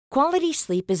Quality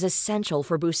sleep is essential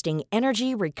for boosting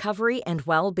energy, recovery, and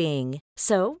well-being.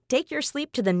 So, take your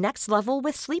sleep to the next level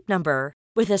with Sleep Number.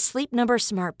 With a Sleep Number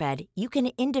smart bed, you can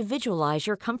individualize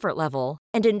your comfort level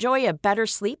and enjoy a better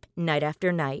sleep night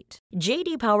after night.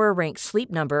 J.D. Power ranks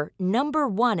Sleep Number number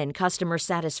 1 in customer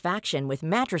satisfaction with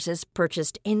mattresses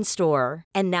purchased in-store.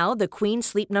 And now the Queen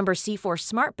Sleep Number C4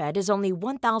 smart bed is only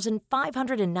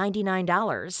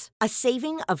 $1,599, a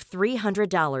saving of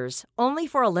 $300, only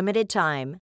for a limited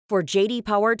time. For J.D.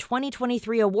 Power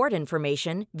 2023 award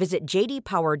information, visit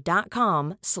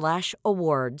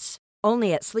jdpower.com/awards.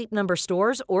 Only at Sleep Number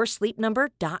stores or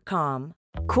sleepnumber.com.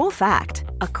 Cool fact,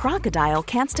 a crocodile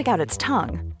can't stick out its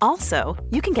tongue. Also,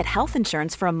 you can get health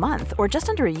insurance for a month or just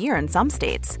under a year in some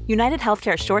states. United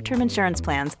Healthcare short-term insurance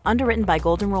plans, underwritten by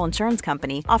Golden Rule Insurance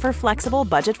Company, offer flexible,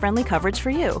 budget-friendly coverage for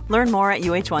you. Learn more at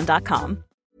uh1.com.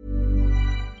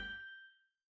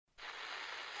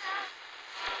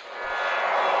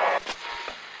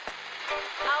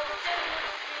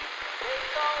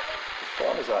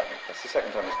 What is that? That's the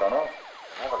second time it's gone off.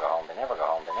 They never go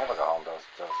home, those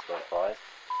boys.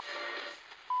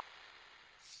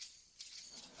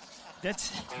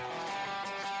 That's...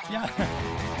 Yeah,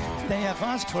 they have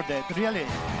asked for that, really.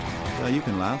 You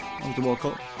can laugh. That was the World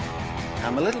Cup.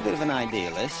 I'm a little bit of an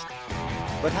idealist,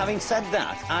 but having said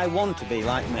that, I want to be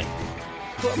like me.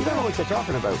 You don't know what you're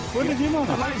talking about. What did you know?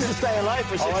 I managed to stay alive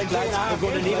for 6 years. I'm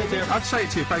going to leave it there. I'd say it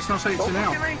to your face, not say it to you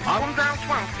now. Come down to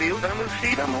Anfield and we'll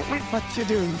see them, won't we? What you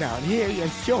doing down here, you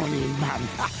shawny man?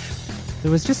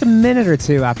 There was just a minute or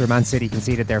two after Man City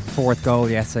conceded their fourth goal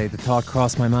yesterday. The thought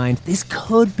crossed my mind, this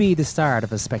could be the start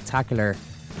of a spectacular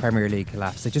Premier League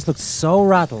collapse. They just looked so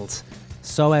rattled,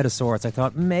 so out of sorts. I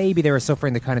thought maybe they were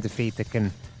suffering the kind of defeat that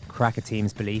can crack a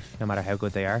team's belief, no matter how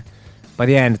good they are. By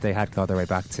the end, they had clawed their way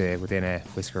back to within a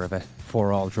whisker of a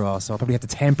 4-4 draw, so I'll probably have to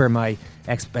temper my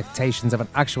expectations of an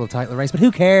actual title race. But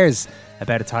who cares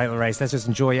about a title race? Let's just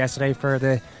enjoy yesterday for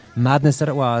the madness that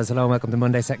it was. Hello and welcome to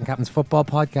Monday Second Captain's Football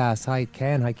Podcast. Hi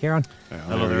Ken, hi Kieran.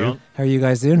 Hello there. How are you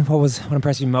guys doing? What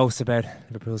impressed you most about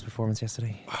Liverpool's performance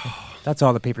yesterday? That's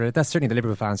all the people, that's certainly the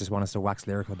Liverpool fans just want us to wax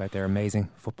lyrical about their amazing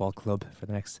football club for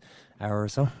the next hour or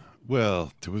so.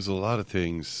 Well, there was a lot of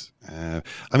things. I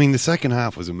mean, the second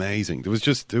half was amazing. There was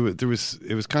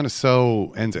it was kind of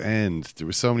so end to end. There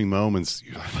were so many moments.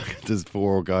 There's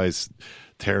 4 guys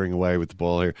tearing away with the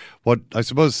ball here. What I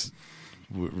suppose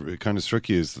kind of struck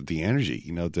you is the energy.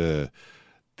 You know, the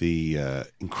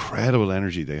incredible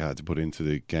energy they had to put into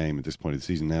the game at this point of the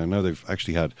season. Now I know they've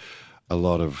actually had a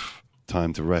lot of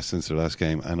time to rest since their last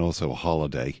game, and also a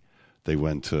holiday. They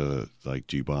went to like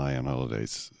Dubai on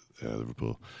holidays,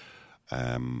 Liverpool.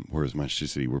 Whereas Manchester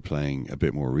City were playing a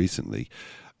bit more recently.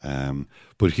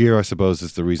 But here, I suppose,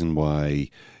 is the reason why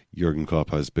Jurgen Klopp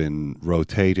has been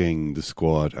rotating the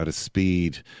squad at a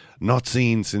speed not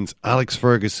seen since Alex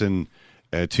Ferguson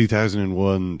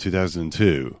 2001,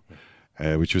 2002,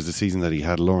 which was the season that he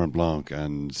had Laurent Blanc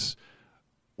and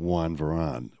Juan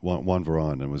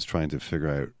Varane and was trying to figure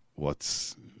out what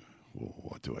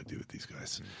do I do with these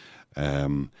guys.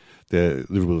 The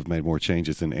Liverpool have made more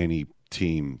changes than any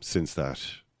team since that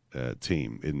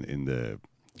team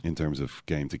in terms of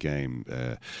game to game,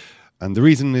 and the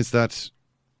reason is that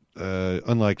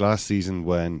unlike last season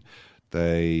when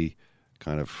they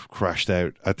kind of crashed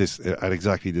out at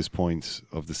exactly this point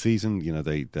of the season, you know,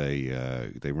 they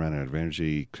ran out of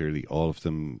energy, clearly all of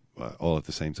them all at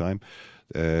the same time.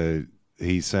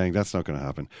 He's saying that's not going to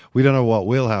happen. We don't know what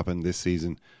will happen this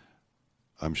season.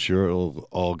 I'm sure it'll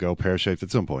all go pear-shaped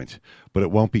at some point, but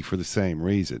it won't be for the same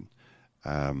reason.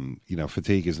 You know,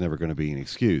 fatigue is never going to be an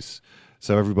excuse.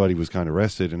 So everybody was kind of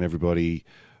rested and everybody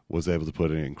was able to put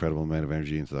an incredible amount of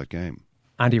energy into that game.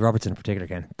 Andy Robertson in particular,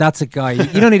 Ken. That's a guy,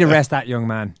 you don't need to rest that young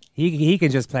man. He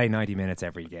can just play 90 minutes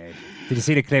every game. Did you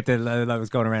see the clip that was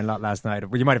going around a lot last night?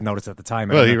 Well, you might have noticed at the time.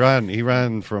 Well, he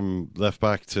ran from left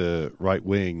back to right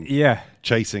wing,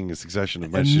 chasing a succession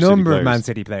of Manchester City players. A number of Man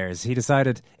City players. He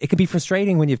decided it can be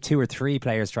frustrating when you have 2 or 3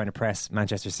 players trying to press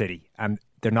Manchester City and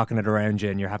they're knocking it around you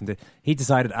and you're having to... He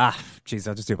decided, geez,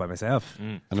 I'll just do it by myself.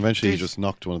 And eventually he just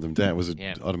knocked one of them down. Was it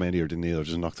Otamendi or Danilo?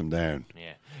 Just knocked them down.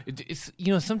 Yeah. It's,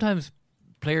 you know, sometimes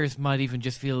players might even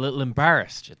just feel a little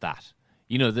embarrassed at that.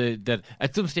 You know, that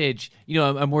at some stage, you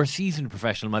know, a more seasoned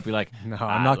professional might be like, no,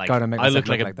 I'm not going to make I myself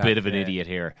look like a bit of an idiot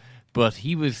here. But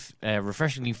he was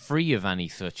refreshingly free of any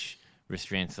such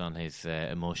restraints on his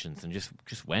emotions and just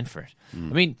went for it. I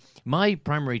mean, my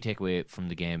primary takeaway from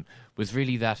the game was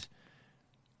really that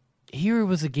here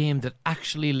was a game that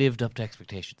actually lived up to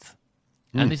expectations.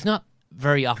 And it's not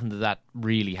very often that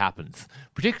really happens.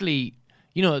 Particularly,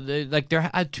 you know,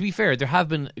 to be fair, there have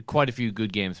been quite a few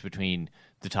good games between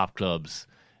the top clubs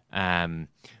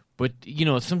But,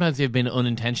 sometimes they've been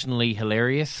unintentionally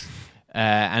hilarious,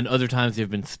 and other times they've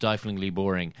been stiflingly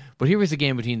boring. But here was a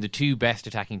game between the two best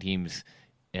attacking teams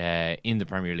in the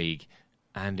Premier League,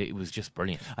 and it was just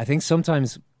brilliant. I think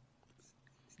sometimes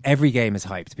every game is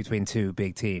hyped between two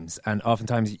big teams, and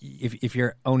oftentimes if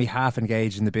you're only half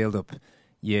engaged in the build-up,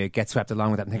 you get swept along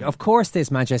with that and think, of course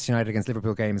this Manchester United against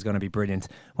Liverpool game is going to be brilliant,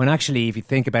 when actually, if you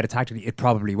think about it tactically, it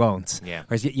probably won't. Yeah.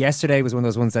 Whereas yesterday was one of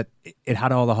those ones that it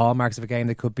had all the hallmarks of a game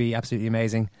that could be absolutely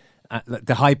amazing.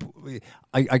 The hype,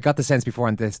 I got the sense before,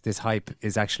 and this hype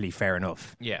is actually fair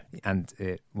enough. Yeah. And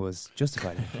it was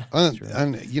justified.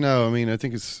 And I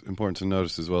think it's important to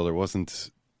notice as well, there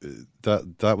wasn't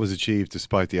that was achieved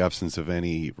despite the absence of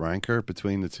any rancor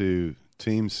between the two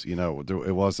teams.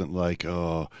 It wasn't like,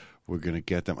 we're going to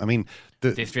get them. I mean,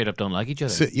 they straight up don't like each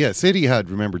other. City had,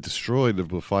 remember, destroyed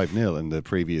Liverpool 5-0 in the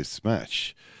previous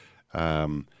match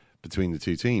between the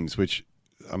two teams, which,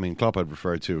 I mean, Klopp had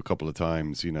referred to a couple of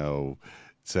times,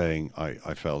 saying,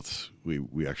 I felt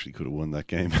we actually could have won that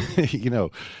game.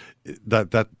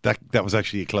 That was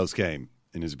actually a close game,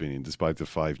 in his opinion, despite the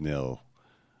 5-0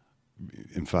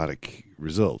 emphatic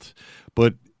result.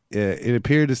 But it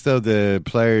appeared as though the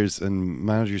players and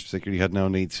managers particularly had no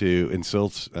need to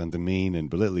insult and demean and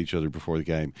belittle each other before the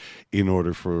game in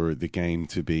order for the game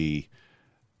to be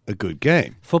a good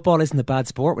game. Football isn't a bad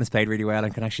sport when it's played really well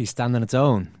and can actually stand on its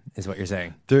own, is what you're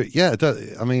saying.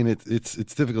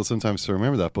 It's difficult sometimes to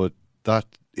remember that, but that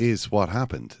is what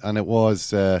happened. And it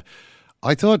was, I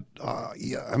thought,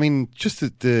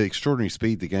 just the extraordinary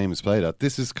speed the game is played at.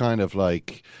 This is kind of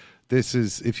like... This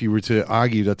is, if you were to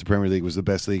argue that the Premier League was the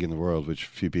best league in the world, which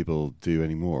few people do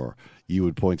anymore, you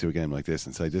would point to a game like this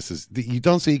and say, you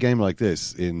don't see a game like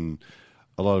this in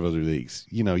a lot of other leagues.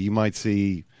 You might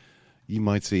see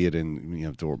it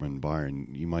in Dortmund,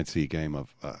 Bayern. You might see a game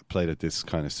of played at this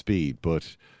kind of speed,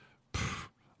 but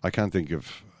I can't think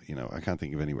of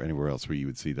anywhere else where you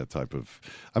would see that type of.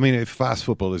 I mean, if fast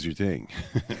football is your thing,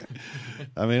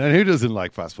 and who doesn't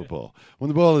like fast football? When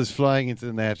the ball is flying into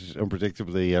the net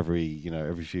unpredictably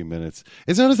every few minutes,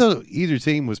 it's not as though either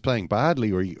team was playing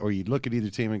badly, or you look at either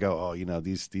team and go,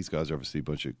 these guys are obviously a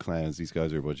bunch of clowns. These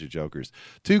guys are a bunch of jokers.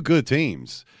 Two good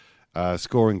teams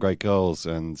scoring great goals,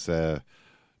 and what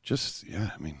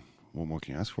more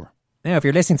can you ask for? Now, if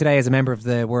you're listening today as a member of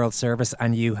the World Service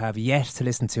and you have yet to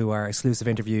listen to our exclusive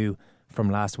interview from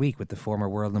last week with the former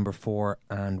world number 4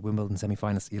 and Wimbledon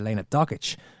semi-finalist Jelena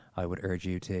Dokic, I would urge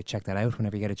you to check that out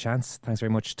whenever you get a chance. Thanks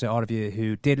very much to all of you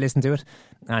who did listen to it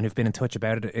and who've been in touch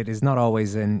about it. It is not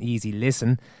always an easy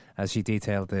listen, as she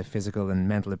detailed the physical and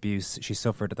mental abuse she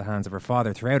suffered at the hands of her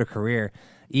father throughout her career,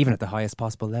 even at the highest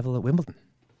possible level at Wimbledon.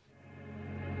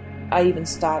 I even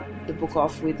start the book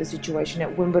off with the situation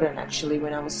at Wimbledon, actually,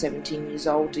 when I was 17 years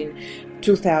old in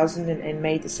 2000 and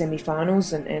made the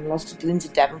semi-finals and lost to Lindsay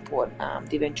Davenport,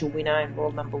 the eventual winner and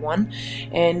world number 1.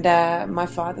 And my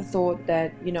father thought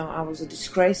that, I was a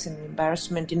disgrace and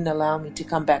embarrassment, didn't allow me to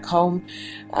come back home.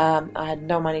 I had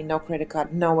no money, no credit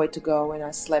card, nowhere to go, and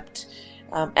I slept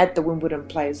at the Wimbledon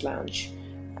Players Lounge.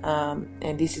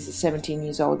 And this is 17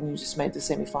 years old, and you just made the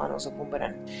semi-finals of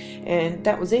Wimbledon, and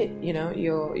that was it.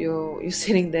 You're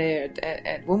sitting there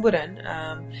at Wimbledon,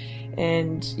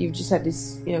 and you've just had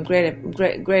this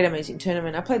great amazing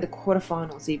tournament. I played the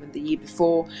quarterfinals even the year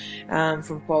before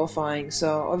from qualifying,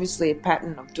 so obviously a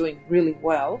pattern of doing really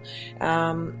well.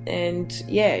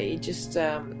 It just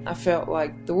I felt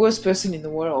like the worst person in the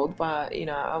world, but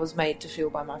I was made to feel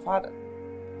by my father.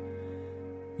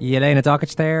 Jelena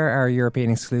Dokic there, our European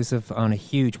exclusive, on a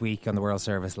huge week on the World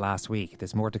Service last week.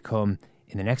 There's more to come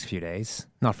in the next few days.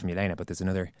 Not from Jelena, but there's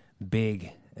another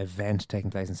big event taking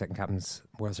place in Second Captain's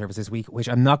World Service this week, which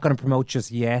I'm not going to promote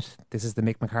just yet. This is the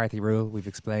Mick McCarthy rule we've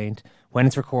explained. When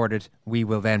it's recorded, we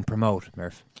will then promote,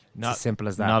 Murph. It's as simple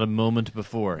as that. Not a moment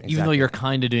before. Exactly. Even though you're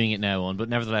kind of doing it now, on, but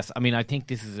nevertheless, I think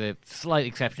this is a slight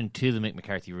exception to the Mick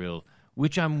McCarthy rule,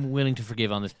 which I'm willing to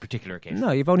forgive on this particular occasion.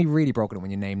 No, you've only really broken it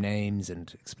when you name names and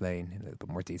explain in a little bit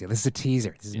more detail. This is a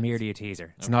teaser. This is merely a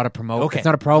teaser. It's not a promo. Okay. It's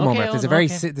not a promo. Okay, There's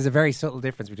a very subtle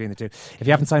difference between the two. If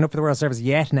you haven't signed up for the World Service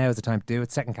yet, now is the time to do it.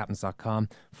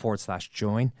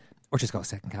 secondcaptains.com/join, or just go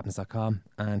to secondcaptains.com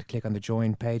and click on the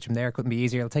join page from there. It couldn't be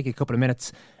easier. It'll take you a couple of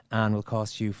minutes and will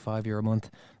cost you €5 a month,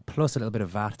 plus a little bit of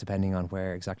VAT depending on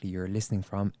where exactly you're listening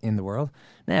from in the world.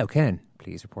 Now, Ken,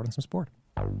 please report on some sport.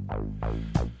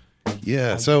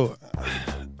 Yeah, so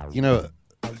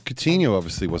Coutinho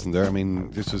obviously wasn't there. I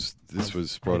mean, this was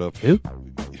brought up. Who?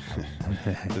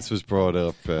 This was brought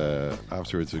up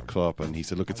afterwards with Klopp, and he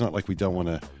said, "Look, it's not like we don't want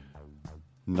to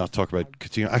not talk about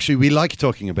Coutinho. Actually, we like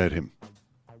talking about him."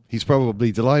 he's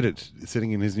probably delighted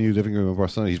sitting in his new living room in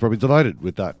Barcelona. He's probably delighted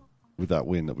with that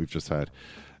win that we've just had.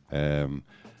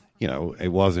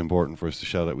 It was important for us to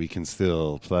show that we can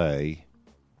still play,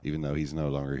 even though he's no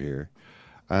longer here.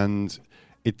 And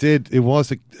it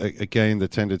was a game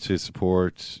that tended to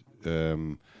support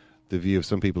the view of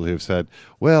some people who have said,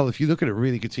 well, if you look at it,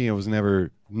 really, Coutinho was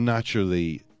never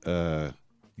naturally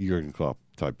Jurgen Klopp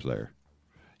type player.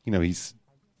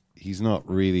 He's not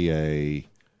really a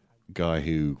guy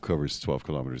who covers 12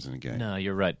 kilometres in a game. No,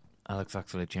 you're right. Alex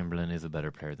Oxlade-Chamberlain is a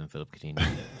better player than Philip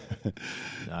Coutinho.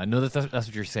 I know that's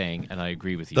what you're saying, and I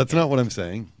agree with you. That's not what I'm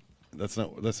saying. That's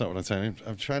not what I'm saying.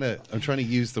 I'm trying to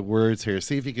use the words here.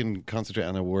 See if you can concentrate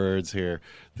on the words here.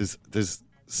 There's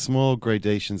small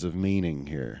gradations of meaning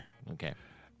here. Okay.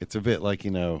 It's a bit like,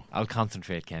 I'll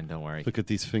concentrate, Ken. Don't worry. Look at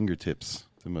these fingertips.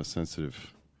 The most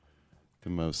sensitive. The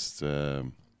most.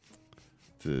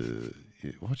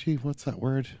 What's that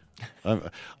word?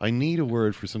 I need a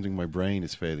word for something my brain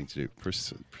is failing to do.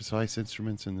 Precise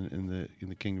instruments in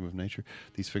the kingdom of nature.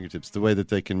 These fingertips, the way that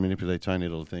they can manipulate tiny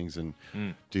little things and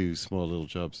do small little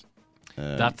jobs.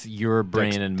 That's your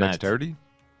brain and dexterity.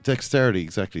 Dexterity,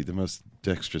 exactly. The most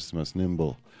dexterous, the most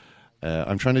nimble.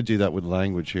 I'm trying to do that with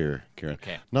language here, Kieran.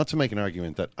 Okay. Not to make an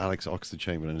argument that Alex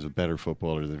Oxlade-Chamberlain is a better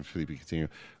footballer than Felipe Coutinho.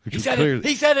 He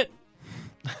said it.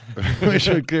 Which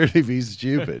would clearly be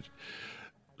stupid.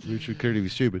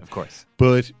 Of course.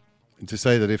 But to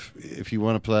say that if you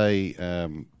want to play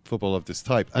football of this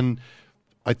type, and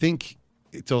I think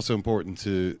it's also important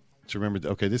to remember that,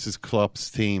 okay, this is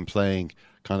Klopp's team playing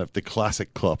kind of the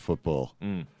classic Klopp football,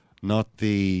 not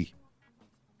the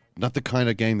kind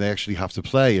of game they actually have to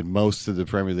play in most of the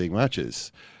Premier League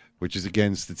matches, which is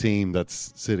against the team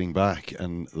that's sitting back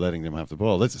and letting them have the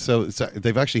ball.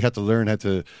 They've actually had to learn how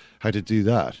to do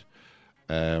that.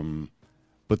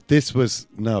 But this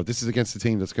is against the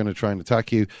team that's going to try and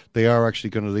attack you. They are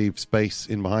actually going to leave space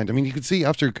in behind. I mean, you could see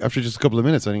after just a couple of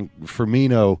minutes, I think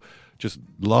Firmino just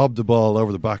lobbed the ball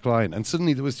over the back line, and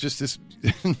suddenly there was just this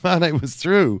Mane was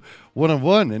through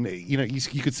one-on-one, and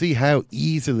you could see how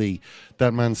easily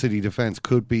that Man City defense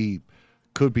could be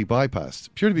bypassed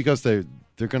purely because they're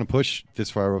going to push this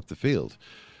far up the field.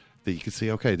 That you could see,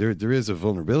 okay, there is a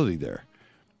vulnerability there,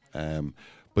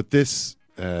 but this.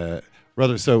 So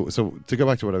to go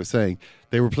back to what I was saying,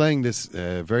 they were playing this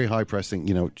very high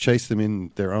pressing, chase them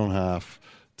in their own half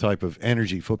type of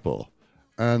energy football.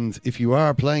 And if you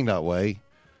are playing that way,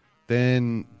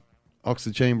 then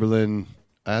Oxlade-Chamberlain,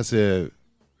 as a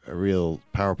real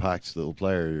power-packed little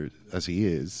player as he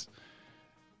is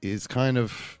kind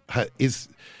of I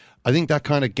think that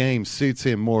kind of game suits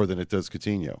him more than it does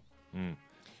Coutinho.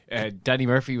 Danny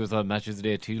Murphy was on Matches of the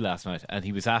Day 2 last night, and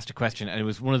he was asked a question, and it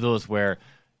was one of those where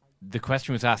the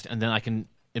question was asked, and then I can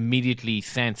immediately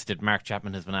sense that Mark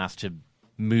Chapman has been asked to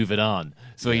move it on.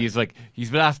 So he's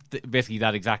been asked basically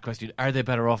that exact question: are they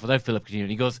better off without Philip Coutinho?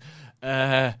 And he goes,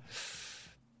 yeah.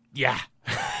 And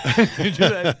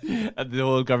the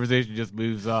whole conversation just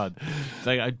moves on. It's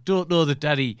like, I don't know that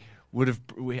Danny would have.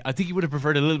 I think he would have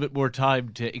preferred a little bit more time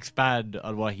to expand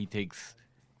on why he thinks.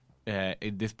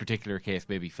 In this particular case,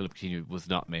 maybe Philip Coutinho was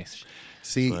not missed.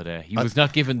 But he was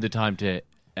not given the time to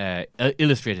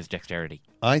illustrate his dexterity.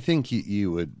 I think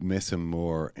you would miss him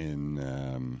more in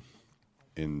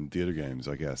the other games,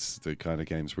 I guess. The kind of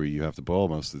games where you have the ball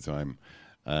most of the time.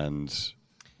 And,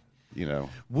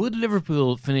 Would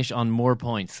Liverpool finish on more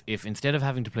points if instead of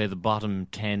having to play the bottom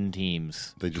 10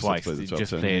 teams they just twice, play the top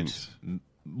just 10 played, teams?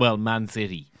 Man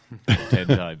City 10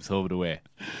 times, home and away?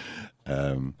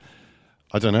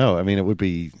 I don't know. I mean, it would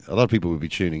be a lot of people would be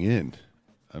tuning in.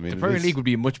 I mean, the Premier League would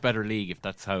be a much better league if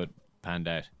that's how it panned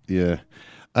out. Yeah,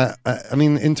 I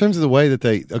mean, in terms of the way that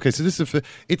so this is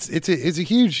it's a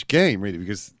huge game really,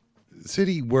 because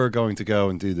City were going to go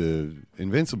and do the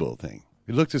invincible thing.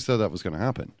 It looked as though that was going to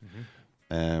happen.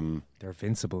 Mm-hmm. They're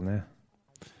invincible now.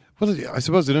 Well, I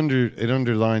suppose it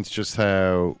underlines just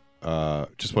how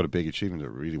just what a big achievement it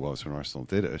really was when Arsenal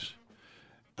did it.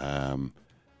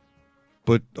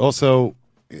 But also,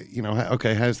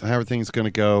 okay, how are things going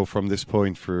to go from this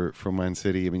point for Man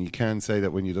City? I mean, you can say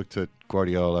that when you looked at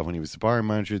Guardiola when he was the Bayern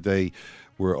manager, they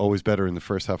were always better in the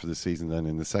first half of the season than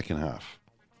in the second half.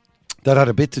 That had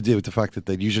a bit to do with the fact that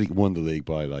they'd usually won the league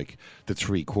by like the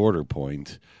 3/4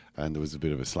 point, and there was a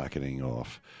bit of a slackening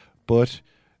off. But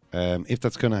if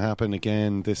that's going to happen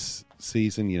again this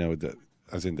season,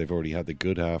 as in they've already had the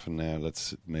good half, and now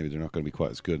maybe they're not going to be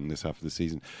quite as good in this half of the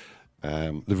season.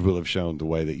 Liverpool have shown the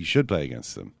way that you should play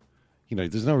against them.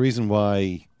 There's no reason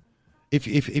why,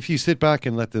 if you sit back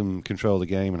and let them control the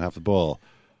game and have the ball,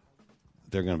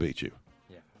 they're going to beat you.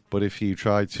 Yeah. But if you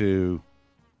try to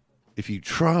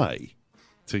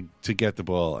to get the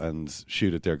ball and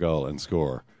shoot at their goal and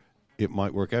score, it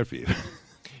might work out for you.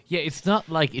 Yeah, it's not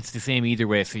like it's the same either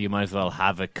way, so you might as well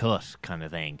have a cut kind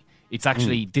of thing. It's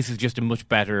actually, this is just a much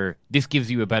better, this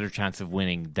gives you a better chance of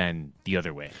winning than the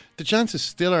other way. The chances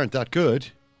still aren't that good,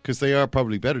 because they are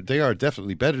probably better. They are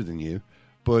definitely better than you,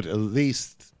 but at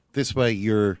least this way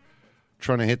you're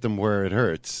trying to hit them where it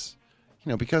hurts.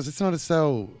 Because it's not as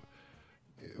though,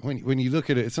 when you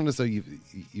look at it, it's not as though you've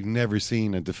never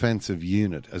seen a defensive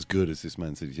unit as good as this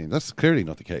Man City team. That's clearly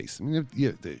not the case. I mean,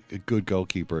 a good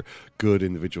goalkeeper, good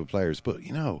individual players, but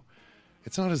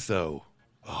it's not as though,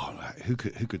 who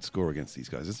could score against these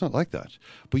guys? It's not like that.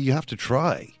 But you have to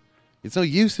try. It's no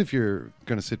use if you're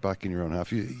going to sit back in your own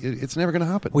half. It's never going to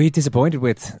happen. Were you disappointed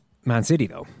with Man City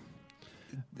though?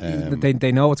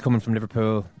 They know what's coming from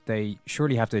Liverpool. They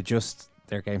surely have to adjust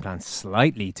their game plan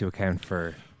slightly to account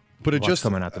for what's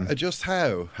coming at them. Adjust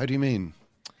how? How do you mean?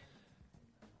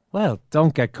 Well,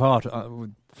 don't get caught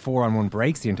with 4-on-1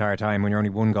 breaks the entire time when you're only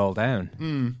one goal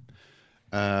down.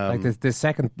 The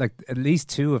second, at least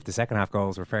 2 of the second half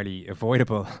goals were fairly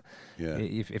avoidable. Yeah.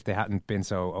 if they hadn't been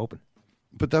so open.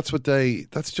 But that's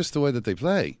just the way that they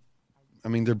play. I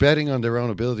mean, they're betting on their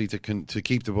own ability to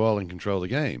keep the ball and control the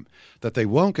game. That they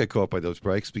won't get caught by those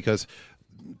breaks, because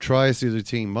try as the other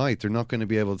team might, they're not going to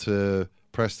be able to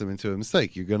press them into a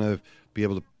mistake. You're going to be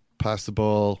able to pass the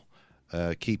ball,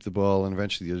 keep the ball, and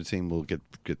eventually the other team will get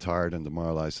tired and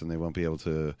demoralised, and they won't be able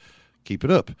to keep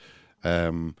it up.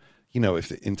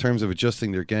 If in terms of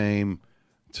adjusting their game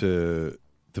to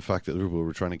the fact that Liverpool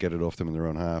were trying to get it off them in their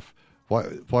own half,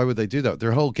 why would they do that?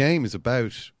 Their whole game is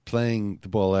about playing the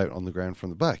ball out on the ground from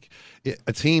the back.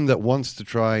 A team that wants to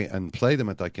try and play them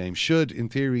at that game should, in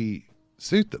theory,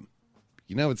 suit them.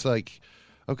 It's like,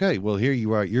 okay, well, here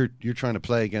you are. You're trying to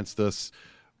play against us,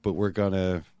 but we're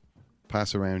gonna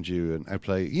pass around you and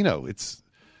outplay. It's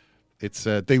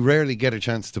they rarely get a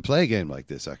chance to play a game like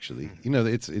this. Actually,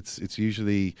 it's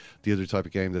usually the other type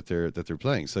of game that they're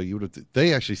playing. So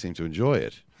they actually seem to enjoy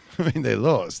it. I mean, they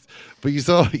lost, but you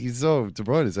saw De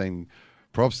Bruyne saying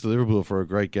props to Liverpool for a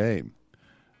great game.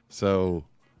 So,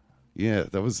 yeah,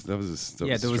 there was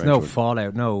no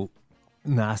fallout, no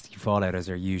nasty fallout as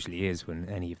there usually is when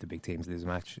any of the big teams lose a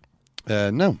match.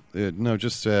 No,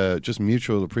 just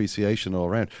mutual appreciation all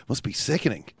around. Must be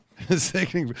sickening.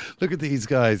 Sickening. Look at these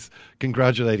guys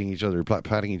congratulating each other,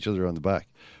 patting each other on the back.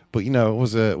 But it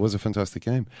was a fantastic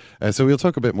game. So we'll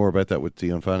talk a bit more about that with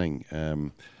Dion Fanning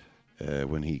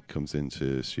when he comes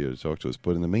into studio to talk to us.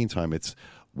 But in the meantime, it's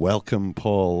welcome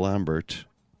Paul Lambert,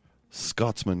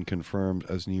 Scotsman confirmed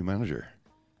as new manager.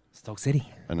 Stoke City.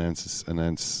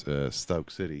 Announce Stoke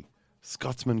City.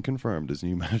 Scotsman confirmed as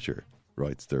new manager,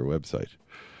 writes their website.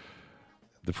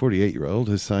 The 48-year-old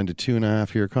has signed a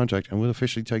 2.5-year contract and will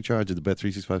officially take charge of the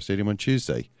Bet365 Stadium on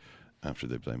Tuesday, after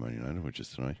they play Man United, which is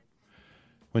tonight,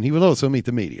 when he will also meet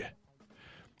the media.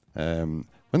 When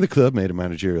the club made a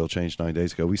managerial change 9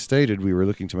 days ago, we stated we were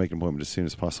looking to make an appointment as soon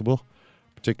as possible,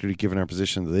 particularly given our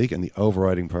position in the league and the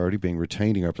overriding priority being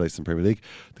retaining our place in the Premier League.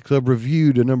 The club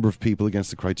reviewed a number of people against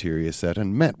the criteria set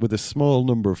and met with a small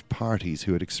number of parties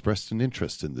who had expressed an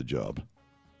interest in the job.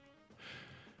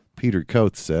 Peter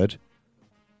Coates said,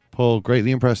 Paul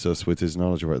greatly impressed us with his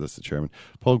knowledge of our... That's the chairman.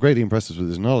 Paul greatly impressed us with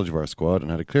his knowledge of our squad and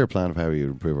had a clear plan of how he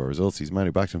would improve our results. He's a man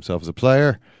who backed himself as a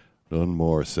player, none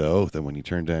more so than when he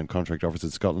turned down contract offers in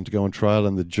Scotland to go on trial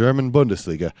in the German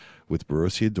Bundesliga with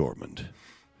Borussia Dortmund.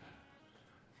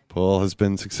 Paul has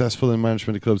been successful in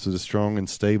management of clubs with a strong and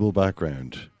stable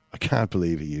background. I can't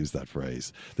believe he used that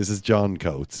phrase. This is John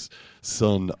Coates,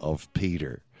 son of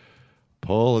Peter.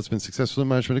 Paul has been successful in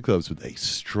management of clubs with a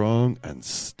strong and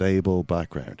stable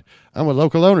background and with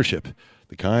local ownership,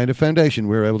 the kind of foundation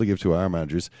we're able to give to our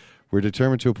managers. We're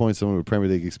determined to appoint someone with Premier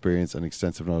League experience and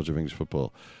extensive knowledge of English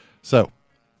football. So,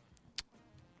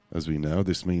 as we know,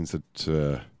 this means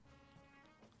that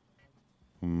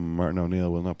Martin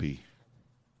O'Neill will not be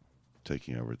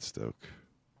taking over at Stoke,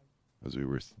 as we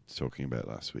were talking about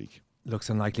last week.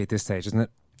 Looks unlikely at this stage, isn't it?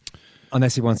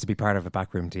 Unless he wants to be part of a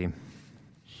backroom team.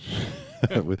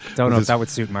 Don't know if that would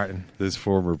suit Martin. This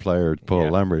former player,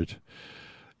 Paul Lambert.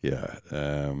 Yeah.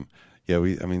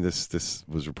 This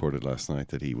was reported last night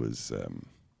that he was...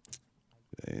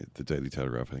 the Daily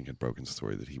Telegraph, I think, had broken the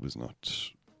story that he was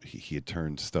not... He had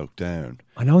turned Stoke down.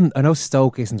 I know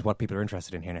Stoke isn't what people are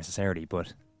interested in here necessarily,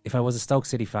 but if I was a Stoke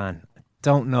City fan, I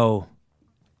don't know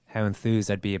how enthused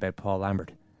I'd be about Paul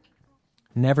Lambert.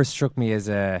 Never struck me as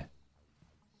a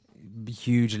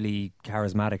hugely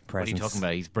charismatic presence. What are you talking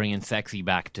about? He's bringing sexy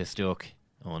back to Stoke,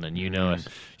 and you know it.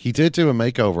 He did do a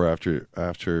makeover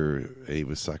after he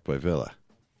was sacked by Villa,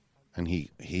 and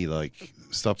he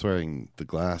stopped wearing the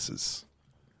glasses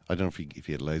I don't know if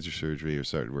he had laser surgery or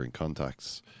started wearing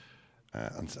contacts,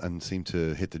 and seemed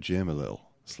to hit the gym a little,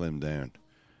 slim down.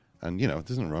 And, there's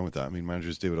nothing wrong with that. I mean,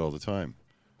 managers do it all the time.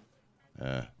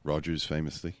 Rodgers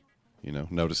famously,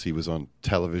 notice he was on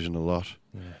television a lot.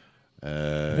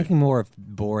 Yeah. Making more of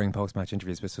boring post-match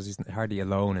interviews, but he's hardly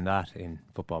alone in that in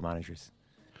Football Managers.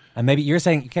 And maybe you're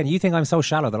saying, Ken, you think I'm so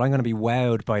shallow that I'm going to be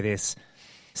wowed by this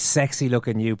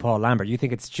sexy-looking you, Paul Lambert. You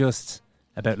think it's just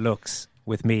about looks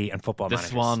with me and Football Managers.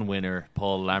 The Swan winner,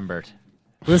 Paul Lambert.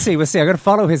 We'll see. I'm going to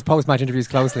follow his post-match interviews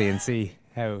closely and see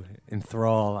how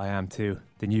enthralled I am to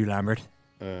the new Lambert.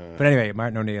 But anyway,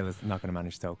 Martin O'Neill is not going to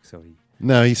manage Stoke, so he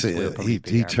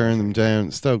turned them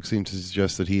down. Stoke seemed to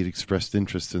suggest that he had expressed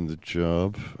interest in the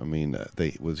job. I mean,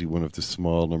 was he one of the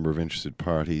small number of interested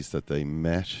parties that they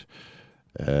met?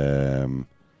 They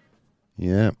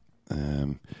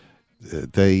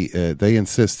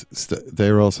insist.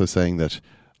 They're also saying that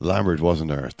Lambert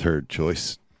wasn't our third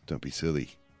choice. Don't be silly.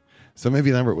 So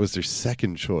maybe Lambert was their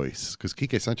second choice, because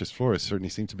Quique Sanchez-Flores certainly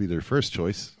seemed to be their first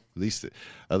choice.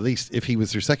 At least if he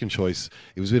was their second choice,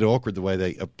 it was a bit awkward the way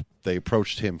they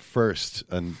approached him first,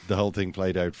 and the whole thing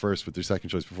played out first with their second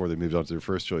choice before they moved on to their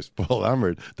first choice, Paul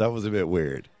Lambert. That was a bit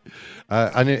weird.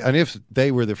 And if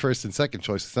they were the first and second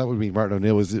choices, that would mean Martin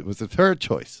O'Neill was the third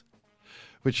choice,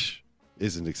 which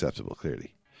isn't acceptable,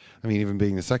 clearly. I mean, even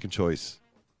being the second choice,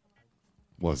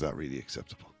 was that really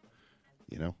acceptable?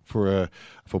 For a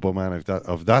football man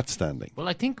of that standing. Well,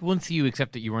 I think once you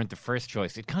accept that you weren't the first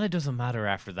choice, it kind of doesn't matter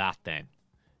after that then.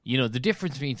 The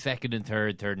difference between second and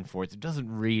third and fourth, it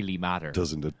doesn't really matter.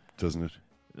 Doesn't it?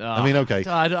 I mean, okay.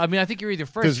 I think you're either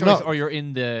first choice or you're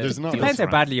in the... Depends how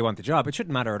badly you want the job. It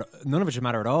shouldn't matter. None of it should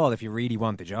matter at all if you really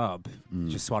want the job.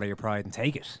 Just swallow your pride and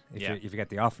take it if you get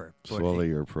the offer. Swallow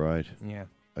your pride. Yeah.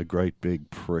 A great big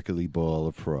prickly ball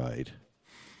of pride.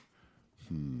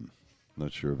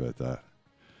 Not sure about that.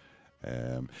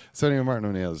 So anyway, Martin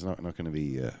O'Neill is not going to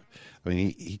be. I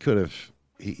mean, he could have.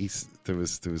 There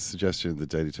was suggestion in the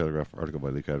Daily Telegraph article by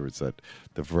Luke Edwards that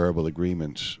the verbal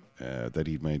agreement that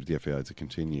he'd made with the FAI to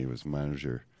continue as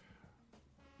manager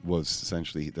was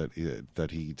essentially that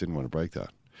he didn't want to break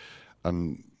that,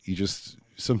 and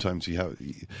sometimes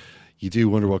you do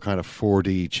wonder what kind of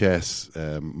 4D chess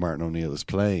Martin O'Neill is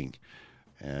playing,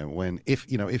 if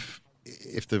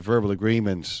the verbal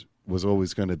agreement was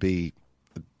always going to be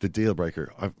the deal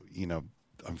breaker.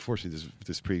 Unfortunately,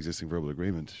 this pre-existing verbal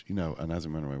agreement, and as a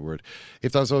matter of my word,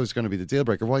 if that's always going to be the deal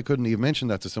breaker, why couldn't he have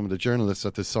mentioned that to some of the journalists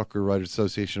at the Soccer Writers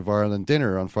Association of Ireland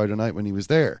dinner on Friday night when he was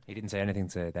there? He didn't say anything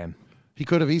to them. He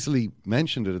could have easily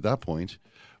mentioned it at that point,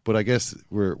 but I guess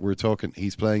we're talking.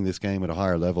 He's playing this game at a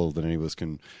higher level than any of us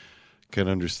can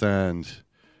understand.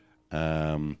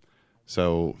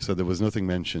 So there was nothing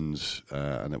mentioned,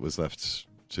 and it was left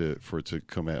for it to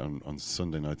come out on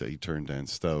Sunday night that he turned down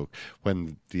Stoke,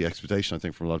 when the expectation, I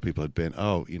think, from a lot of people had been,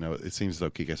 it seems as though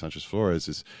Quique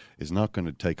Sanchez-Flores is not going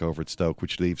to take over at Stoke,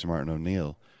 which leaves Martin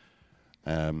O'Neill.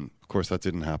 Of course, that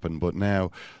didn't happen, but now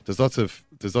there's lots of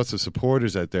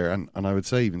supporters out there, and I would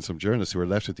say even some journalists who are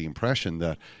left with the impression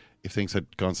that if things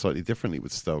had gone slightly differently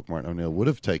with Stoke, Martin O'Neill would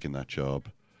have taken that job,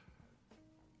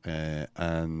 and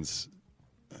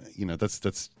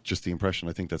that's just the impression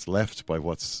I think that's left by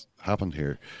what's happened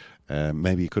here.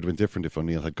 Maybe it could have been different if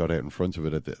O'Neill had got out in front of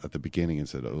it at the beginning and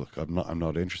said, "Oh, look, I'm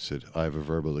not interested. I have a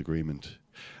verbal agreement,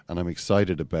 and I'm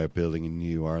excited about building a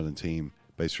new Ireland team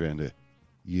based around a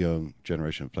young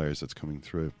generation of players that's coming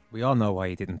through." We all know why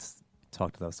he didn't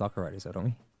talk to those soccer writers, don't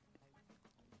we?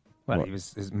 Well,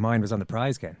 his mind was on the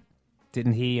prize, Ken.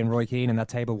 Didn't he and Roy Keane and that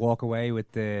table walk away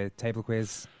with the table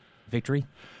quiz victory?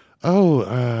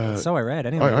 Oh, so I read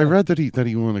anyway. I read that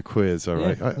he won a quiz. All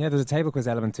right. There's a table quiz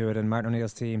element to it, and Martin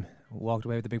O'Neill's team walked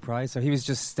away with the big prize. So he was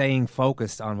just staying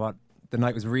focused on what the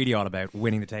night was really all about: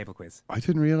 winning the table quiz. I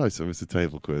didn't realise it was a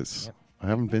table quiz. Yep. I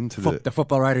haven't been to the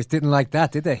football writers didn't like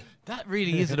that, did they? That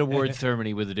really is an award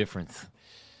ceremony with a difference.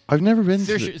 I've never been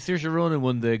to Saoirse Ronan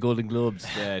won the Golden Globes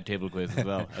table quiz as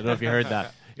well. I don't know if you heard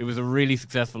that. It was a really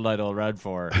successful night all round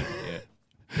for her. Yeah.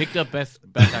 Picked up best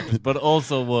actress, but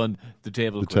also won the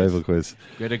table quiz.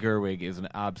 Greta Gerwig is an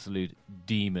absolute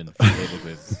demon for table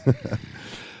quiz.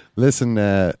 Listen,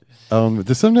 there's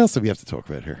something else that we have to talk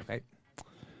about here. Okay.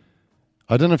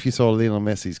 I don't know if you saw Lionel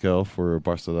Messi's goal for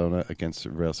Barcelona against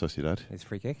Real Sociedad. His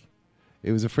free kick?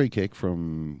 It was a free kick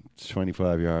from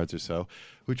 25 yards or so,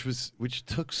 which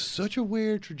took such a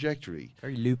weird trajectory.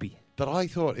 Very loopy. That I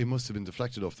thought it must have been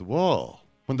deflected off the wall.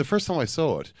 When the first time I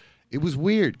saw it, it was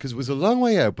weird because it was a long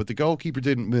way out, but the goalkeeper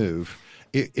didn't move.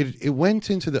 It went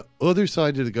into the other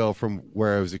side of the goal from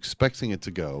where I was expecting it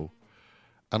to go.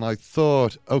 And I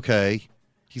thought, okay,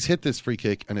 he's hit this free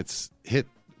kick and it's hit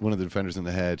one of the defenders in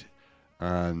the head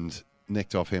and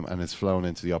nicked off him and has flown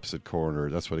into the opposite corner.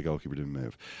 That's why the goalkeeper didn't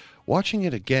move. Watching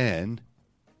it again,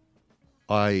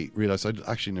 I realised I'd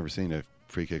actually never seen a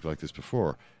free kick like this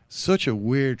before. Such a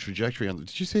weird trajectory on.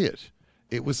 Did you see it?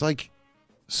 It was like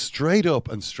straight up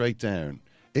and straight down.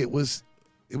 It was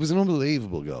an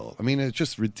unbelievable goal. I mean, it's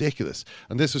just ridiculous.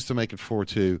 And this was to make it 4-2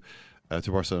 to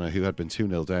Barcelona, who had been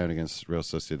 2-0 down against Real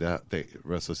Sociedad.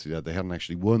 They hadn't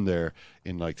actually won there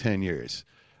in like 10 years.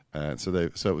 So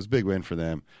it was a big win for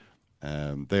them.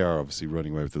 They are obviously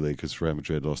running away with the league because Real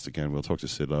Madrid lost again. We'll talk to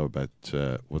Sid Lowe about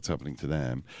what's happening to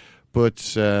them.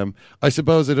 But I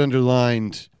suppose it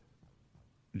underlined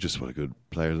just what a good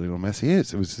player Lionel Messi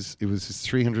is. It was his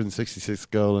 366th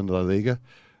goal in La Liga,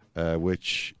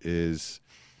 which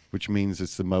means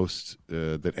it's the most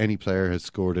that any player has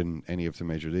scored in any of the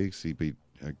major leagues. He beat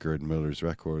Gerd Muller's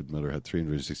record. Muller had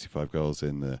 365 goals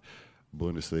in the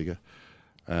Bundesliga.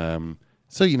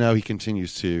 So he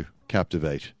continues to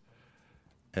captivate.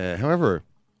 However,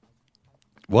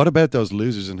 what about those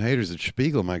losers and haters at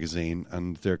Spiegel magazine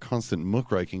and their constant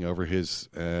muckraking over his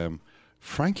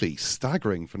frankly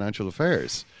staggering financial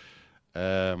affairs?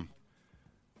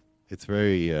 It's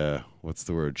very what's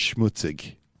the word,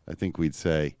 schmutzig, I think we'd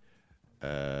say.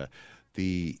 The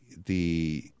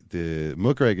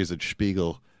muckrakers at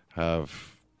Spiegel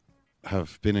have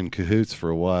been in cahoots for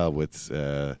a while with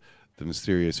the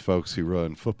mysterious folks who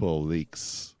run Football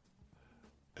Leaks,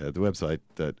 the website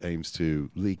that aims to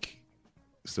leak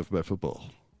stuff about football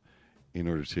in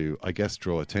order to, I guess,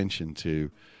 draw attention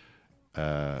to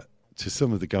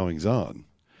some of the goings on.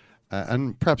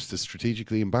 And perhaps to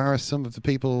strategically embarrass some of the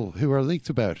people who are leaked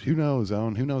about. Who knows,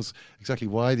 Owen? Who knows exactly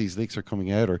why these leaks are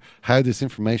coming out or how this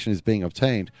information is being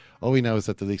obtained? All we know is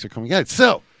that the leaks are coming out.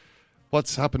 So,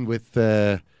 what's happened with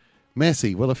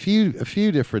Messi? Well, a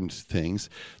few different things.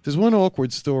 There's one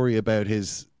awkward story about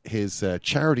his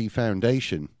charity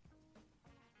foundation,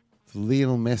 the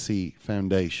Lionel Messi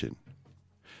Foundation.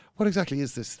 What exactly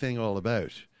is this thing all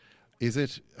about? Is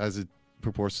it, as it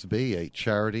purports to be, a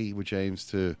charity which aims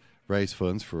to raise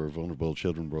funds for vulnerable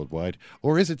children worldwide,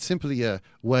 or is it simply a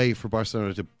way for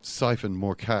Barcelona to siphon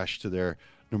more cash to their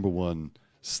number one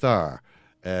star?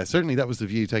 Certainly that was the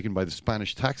view taken by the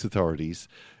Spanish tax authorities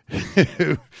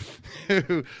who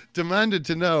demanded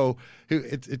to know,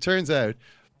 it turns out,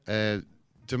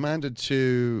 demanded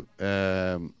to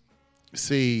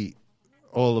see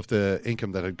all of the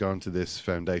income that had gone to this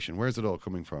foundation. Where's it all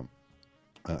coming from?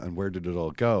 And where did it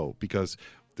all go? Because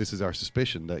this is our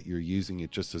suspicion that you're using it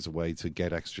just as a way to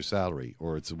get extra salary,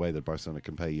 or it's a way that Barcelona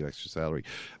can pay you extra salary.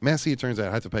 Messi, it turns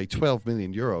out, had to pay 12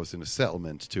 million euros in a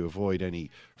settlement to avoid any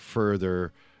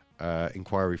further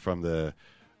inquiry from the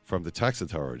tax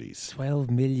authorities.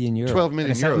 12 million euros. 12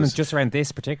 million and a settlement euros. Just around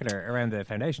the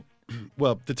foundation.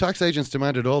 Well, the tax agents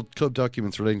demanded all club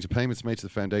documents relating to payments made to the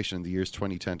foundation in the years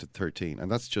 2010 to 13, and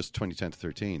that's just 2010 to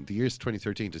 13. The years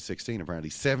 2013 to 16, apparently,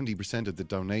 70% of the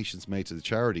donations made to the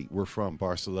charity were from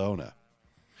Barcelona.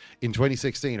 In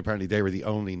 2016, apparently, they were the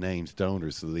only named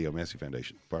donors to the Leo Messi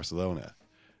Foundation, Barcelona.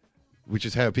 Which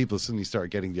is how people suddenly start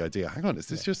getting the idea. Hang on, is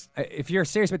this just... If you're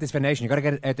serious about this foundation, you've got to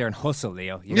get out there and hustle,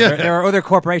 Leo. There are other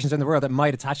corporations in the world that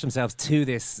might attach themselves to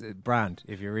this brand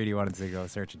if you really wanted to go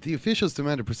searching. The officials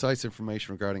demanded precise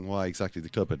information regarding why exactly the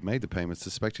club had made the payments,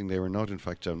 suspecting they were not in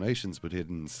fact donations but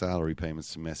hidden salary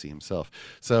payments to Messi himself.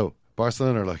 So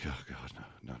Barcelona are like, oh God, no,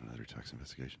 not another tax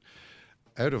investigation.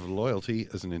 Out of loyalty,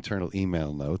 as an internal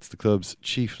email notes, the club's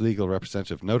chief legal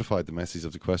representative notified the Messis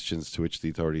of the questions to which the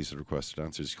authorities had requested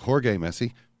answers. Jorge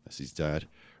Messi, Messi's dad,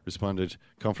 responded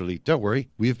confidently, "Don't worry,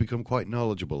 we have become quite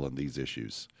knowledgeable on these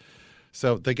issues."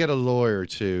 So they get a lawyer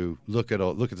to look at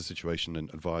the situation and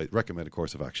recommend a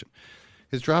course of action.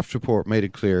 His draft report made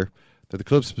it clear that the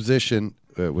club's position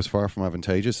was far from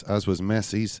advantageous, as was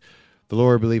Messi's. The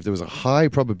lawyer believed there was a high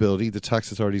probability the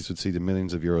tax authorities would see the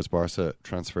millions of euros Barca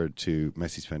transferred to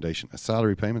Messi's foundation as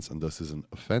salary payments, and thus is an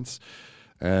offence.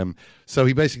 So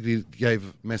he basically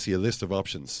gave Messi a list of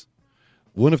options.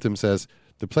 One of them says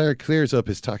the player clears up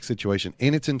his tax situation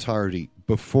in its entirety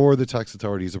before the tax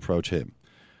authorities approach him.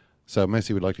 So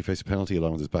Messi would likely face a penalty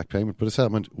along with his back payment, but a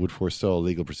settlement would forestall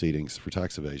legal proceedings for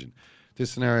tax evasion.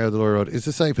 This scenario, the lawyer wrote, is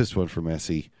the safest one for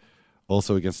Messi,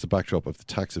 also against the backdrop of the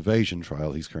tax evasion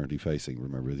trial he's currently facing.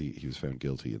 Remember, he was found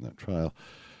guilty in that trial.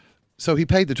 So he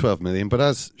paid the 12 million, but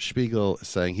as Spiegel is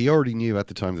saying, he already knew at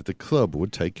the time that the club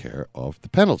would take care of the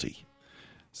penalty.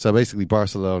 So basically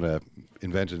Barcelona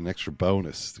invented an extra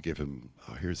bonus to give him,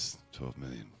 here's 12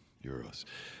 million euros.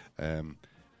 It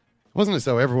wasn't as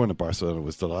though everyone at Barcelona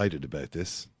was delighted about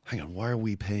this. Hang on, why are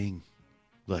we paying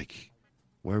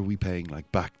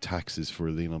back taxes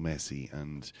for Lionel Messi,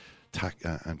 and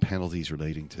and penalties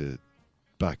relating to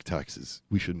back taxes.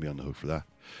 We shouldn't be on the hook for that.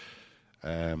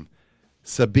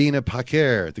 Sabina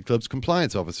Paquer, the club's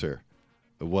compliance officer,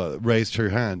 raised her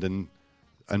hand and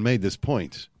made this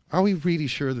point. Are we really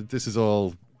sure that this is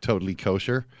all totally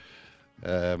kosher?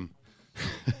 It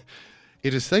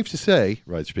is safe to say,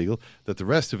 writes Spiegel, that the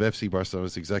rest of FC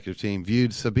Barcelona's executive team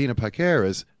viewed Sabina Paquer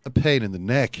as a pain in the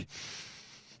neck.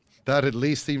 That at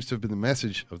least seems to have been the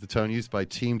message of the tone used by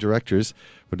team directors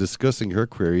when discussing her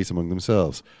queries among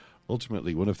themselves.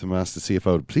 Ultimately, one of them asked the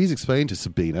CFO, please explain to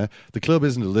Sabina, the club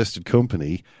isn't a listed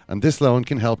company, and this loan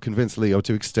can help convince Leo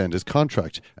to extend his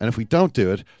contract. And if we don't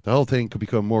do it, the whole thing could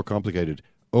become more complicated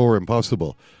or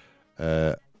impossible.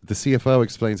 The CFO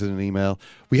explains in an email,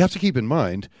 we have to keep in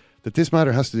mind that this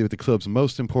matter has to do with the club's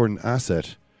most important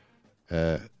asset.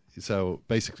 So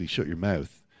basically, shut your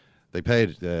mouth. They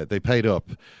paid up.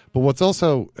 But what's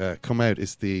also come out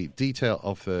is the detail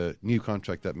of the new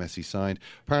contract that Messi signed.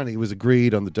 Apparently, it was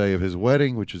agreed on the day of his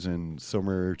wedding, which was in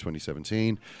summer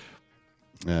 2017.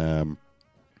 There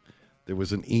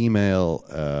was an email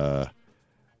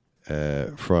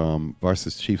from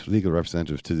Barca's chief legal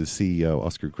representative to the CEO,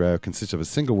 Oscar Grau, consists of a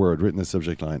single word written in the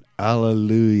subject line,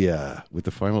 Alleluia, with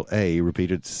the final A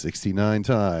repeated 69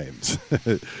 times.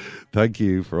 Thank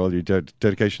you for all your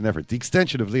dedication and effort. The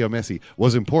extension of Leo Messi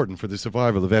was important for the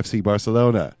survival of FC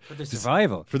Barcelona. For the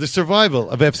survival? For the survival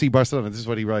of FC Barcelona. This is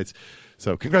what he writes.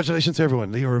 So, congratulations to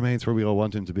everyone. Leo remains where we all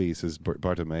want him to be, says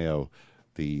Bartomeu,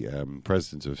 the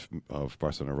president of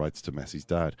Barcelona, writes to Messi's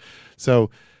dad. So,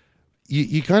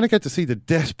 you kind of get to see the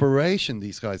desperation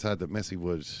these guys had that Messi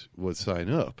would sign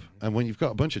up. And when you've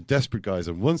got a bunch of desperate guys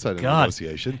on one side of the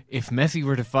negotiation... If Messi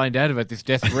were to find out about this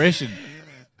desperation...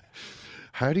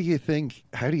 How do you think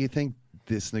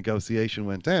this negotiation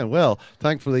went down? Well,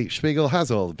 thankfully, Spiegel has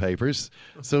all the papers,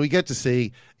 so we get to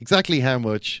see exactly how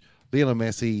much Lionel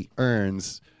Messi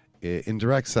earns in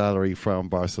direct salary from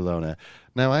Barcelona.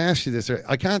 Now, I asked you this,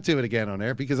 I can't do it again on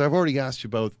air because I've already asked you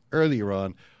both earlier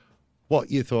on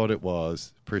what you thought it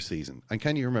was per season. And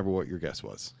can you remember what your guess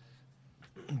was?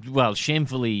 Well,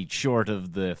 shamefully short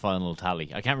of the final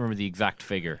tally. I can't remember the exact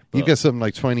figure. You get something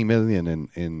like 20 million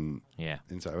in yeah,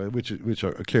 which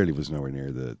clearly was nowhere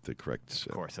near the correct.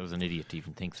 Of course, I was an idiot to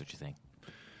even think such a thing.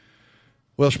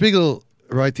 Well, Spiegel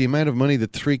write the amount of money the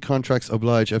three contracts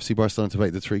oblige FC Barcelona to pay.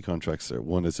 The three contracts are: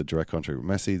 one is a direct contract with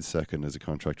Messi, the second is a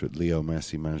contract with Leo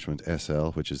Messi Management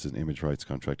SL, which is an image rights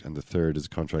contract, and the third is a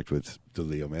contract with the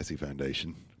Leo Messi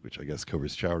Foundation, which I guess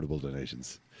covers charitable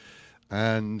donations.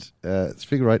 And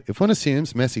Spiegel write, if one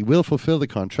assumes Messi will fulfill the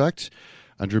contract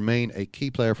and remain a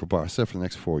key player for Barca for the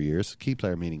next 4 years, key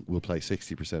player meaning will play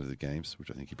 60% of the games,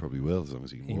 which I think he probably will as long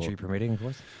as he can walk. Injury permitting, of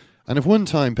course. And if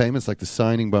one-time payments like the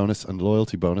signing bonus and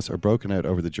loyalty bonus are broken out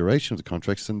over the duration of the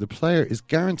contracts, then the player is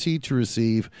guaranteed to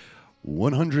receive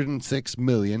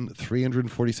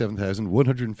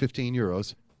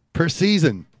 €106,347,115 per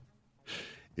season.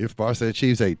 If Barca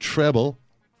achieves a treble,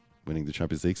 winning the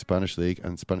Champions League, Spanish League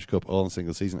and Spanish Cup all in a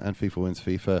single season, and FIFA wins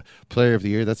FIFA Player of the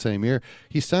Year that same year,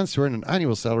 he stands to earn an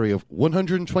annual salary of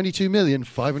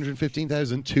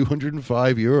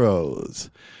 €122,515,205.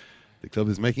 The club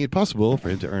is making it possible for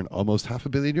him to earn almost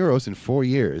 €500 million in 4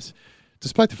 years,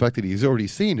 despite the fact that he's already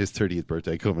seen his 30th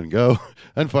birthday come and go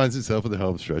and finds himself in the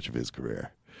home stretch of his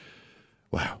career.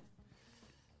 Wow.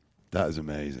 That is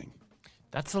amazing.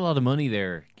 That's a lot of money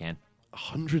there, Ken.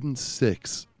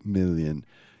 106 million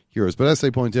euros. But as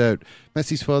they point out,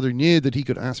 Messi's father knew that he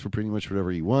could ask for pretty much whatever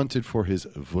he wanted for his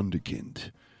wunderkind.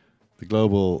 The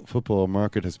global football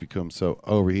market has become so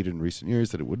overheated in recent years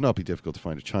that it would not be difficult to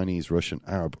find a Chinese, Russian,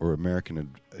 Arab or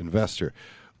American investor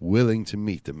willing to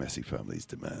meet the Messi family's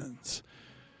demands.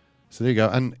 So there you go.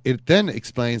 And it then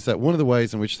explains that one of the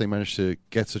ways in which they managed to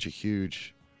get such a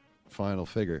huge final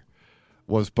figure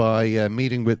was by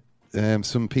meeting with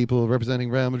some people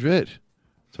representing Real Madrid,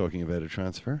 talking about a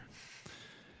transfer.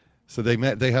 So they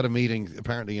had a meeting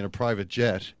apparently in a private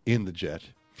jet,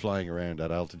 flying around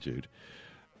at altitude.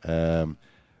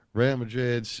 Real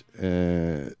Madrid,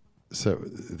 so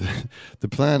the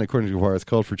plan, according to Juarez,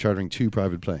 called for chartering 2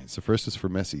 private planes. The first was for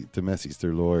Messi's,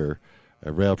 their lawyer,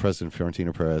 Real President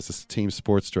Florentino Perez, a team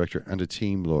sports director and a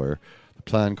team lawyer. The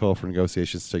plan called for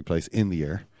negotiations to take place in the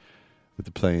air, with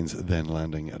the planes then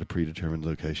landing at a predetermined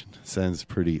location. Sounds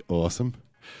pretty awesome.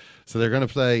 So they're going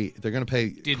to pay.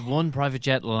 Did one private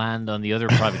jet land on the other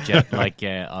private jet, like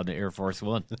on the Air Force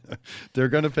One? They're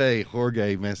going to pay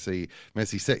Jorge Messi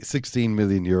 16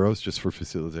 million euros just for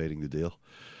facilitating the deal.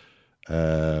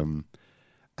 And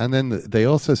then they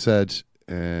also said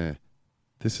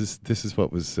this was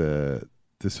what was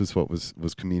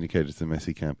communicated to the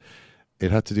Messi camp.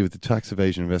 It had to do with the tax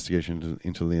evasion investigation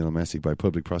into Lionel Messi by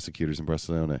public prosecutors in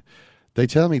Barcelona. They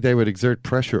tell me they would exert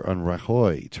pressure on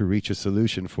Rajoy to reach a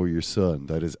solution for your son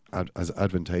that is as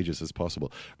advantageous as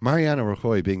possible. Mariano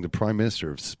Rajoy being the Prime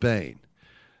Minister of Spain,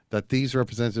 that these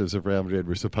representatives of Real Madrid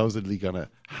were supposedly going to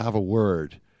have a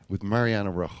word with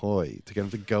Mariano Rajoy to get him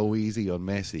to go easy on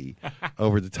Messi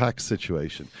over the tax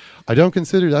situation. I don't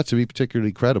consider that to be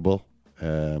particularly credible,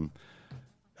 said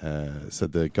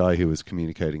the guy who was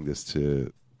communicating this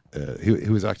to,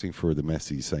 who was acting for the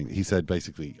Messi, saying, he said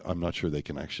basically, I'm not sure they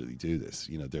can actually do this.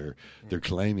 You know, they're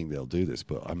claiming they'll do this,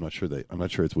 but I'm not sure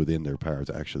it's within their power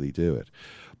to actually do it.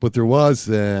 But there was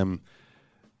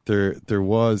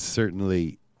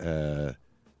certainly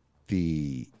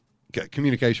the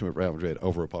communication with Real Madrid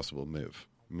over a possible move.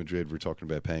 Madrid were talking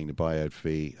about paying the buyout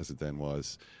fee, as it then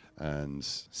was, and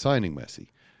signing Messi,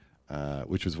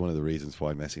 which was one of the reasons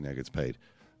why Messi now gets paid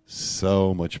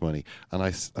so much money. And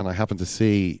I happened to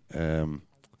see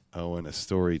Owen a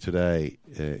story today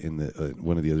in the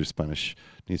one of the other Spanish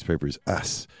newspapers,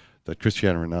 AS, that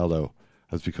Cristiano Ronaldo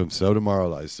has become so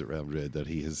demoralised at Real Madrid that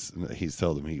he's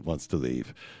told them he wants to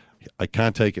leave. I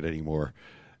can't take it anymore.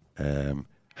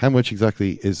 How much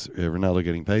exactly is Ronaldo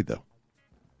getting paid, though?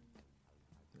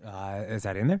 Is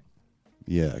that in there?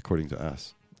 Yeah, according to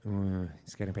AS.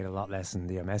 He's getting paid a lot less than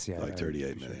Leo Messi. Like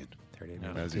 38 million. 38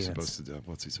 million. How's he supposed to do?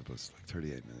 What's he supposed to, like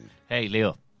 38 million? Hey,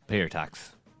 Leo, pay your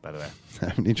tax, by the way.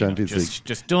 How many Champions League?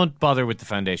 Just don't bother with the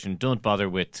foundation. Don't bother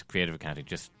with creative accounting.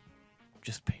 Just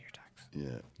pay your tax.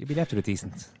 Yeah. You'll be left with a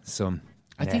decent sum.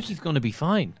 I think he's going to be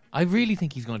fine. I really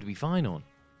think he's going to be fine, Owen.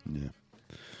 Yeah.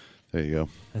 There you go.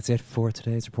 That's it for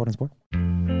today's Report on Sport.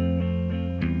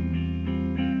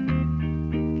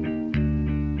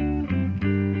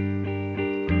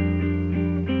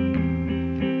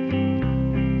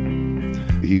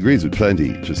 He agrees with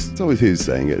plenty, just it's always who's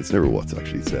saying it, it's never what's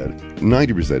actually said.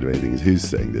 90% of anything is who's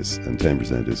saying this, and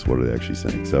 10% is what are they actually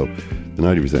saying. So the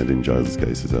 90% in Giles'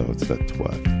 case is, oh, it's that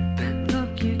twat.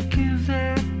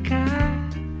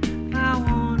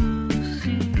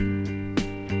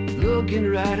 Looking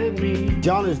right at me.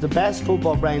 John is the best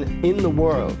football brain in the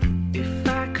world. If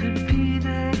I could be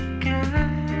that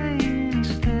guy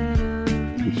instead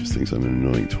of me. He just thinks I'm an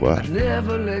annoying twat. I'd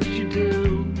never let you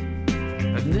down.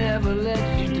 I'd never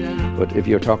let you down. But if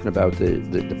you're talking about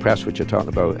the press, which you're talking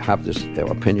about, have this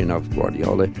opinion of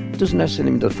Guardiola, it doesn't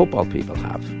necessarily mean that football people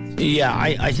have. Yeah,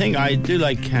 I think I do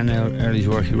like Ken Early's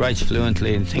work. He writes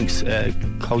fluently and thinks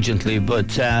cogently,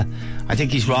 but I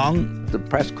think he's wrong. The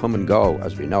press come and go,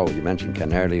 as we know. You mentioned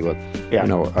Ken Early. Well, yeah. You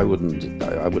know, I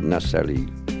wouldn't necessarily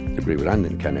agree with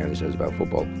anything Ken Early says about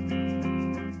football.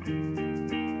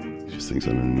 He just thinks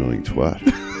I'm an annoying twat.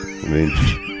 I mean,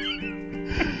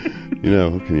 you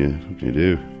know, what can you do?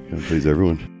 You can't please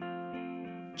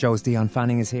everyone. Joe's Dion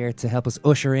Fanning is here to help us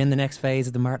usher in the next phase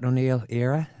of the Martin O'Neill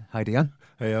era. Hi, Dion.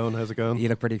 Hey, Owen, how's it going? You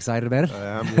look pretty excited about it.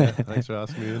 I am, yeah. Thanks for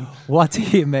asking me in. What do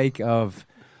you make of...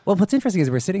 Well, what's interesting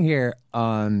is we're sitting here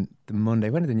on the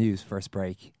Monday. When did the news first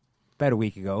break? About a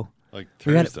week ago. Like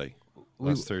Thursday.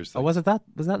 Last Thursday. Oh, was it that?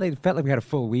 Was that late? It felt like we had a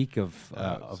full week of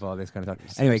all this kind of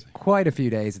stuff. Anyway, quite a few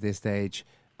days at this stage.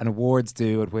 An awards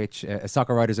do at which... a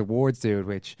Soccer Writers Awards do at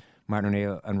which Martin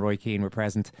O'Neill and Roy Keane were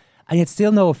present. And yet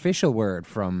still no official word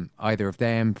from either of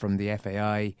them, from the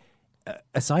FAI.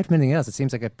 Aside from anything else, it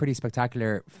seems like a pretty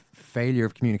spectacular failure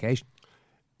of communication.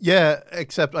 Yeah,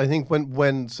 except I think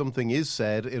when something is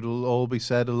said, it'll all be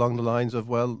said along the lines of,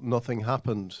 well, nothing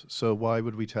happened, so why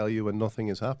would we tell you when nothing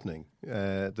is happening?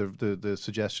 The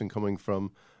suggestion coming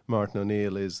from Martin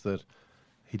O'Neill is that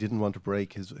he didn't want to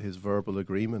break his verbal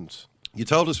agreement. You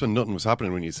told us when nothing was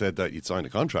happening when you said that you'd signed a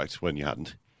contract when you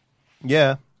hadn't.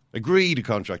 Yeah. Agreed a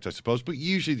contract, I suppose, but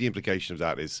usually the implication of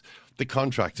that is the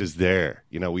contract is there.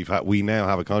 You know, we now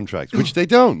have a contract, which they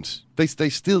don't. They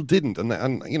still didn't,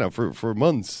 and you know, for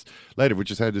months later, which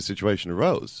is how the situation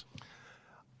arose.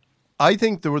 I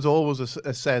think there was always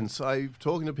a sense. I'm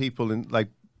talking to people in like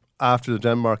after the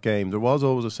Denmark game. There was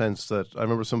always a sense that I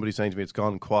remember somebody saying to me, "It's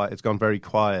gone quiet. It's gone very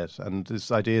quiet," and this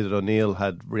idea that O'Neill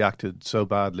had reacted so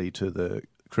badly to the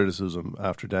criticism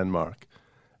after Denmark.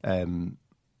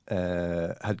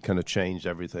 Had kind of changed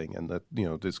everything, and that, you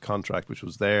know, this contract which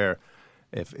was there,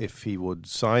 if he would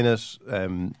sign it,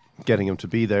 getting him to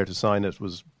be there to sign it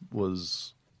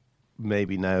was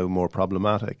maybe now more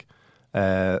problematic,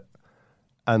 and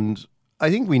I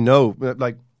think we know,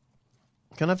 like,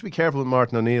 kind of have to be careful with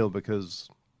Martin O'Neill because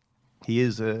he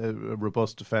is a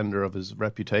robust defender of his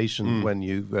reputation. When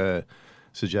you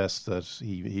suggest that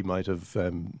he might have.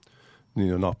 You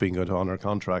know, not being going to honour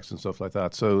contracts and stuff like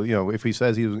that. So, you know, if he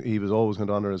says he was always going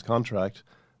to honour his contract,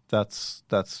 that's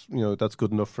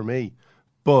good enough for me.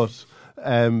 But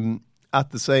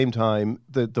at the same time,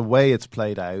 the way it's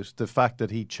played out, the fact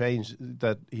that he changed,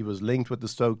 that he was linked with the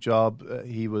Stoke job,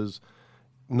 he was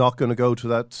not going to go to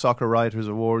that Soccer Writers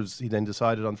Awards. He then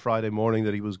decided on Friday morning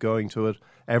that he was going to it.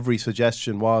 Every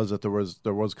suggestion was that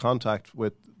there was contact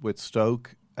with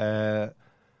Stoke. It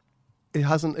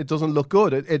doesn't look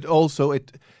good.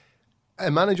 A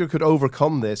manager could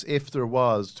overcome this if there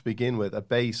was, to begin with, a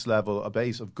base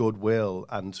of goodwill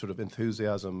and sort of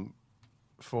enthusiasm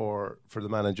for the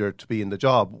manager to be in the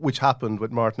job, which happened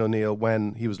with Martin O'Neill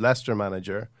when he was Leicester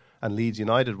manager and Leeds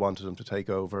United wanted him to take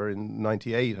over in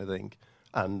 '98, I think.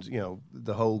 And,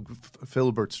 the whole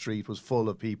Filbert Street was full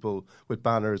of people with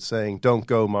banners saying, "Don't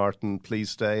go, Martin, please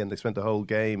stay." And they spent the whole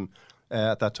game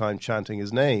at that time chanting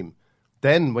his name.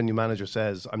 Then when your manager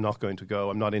says, "I'm not going to go,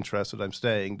 I'm not interested, I'm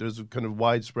staying," there's a kind of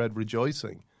widespread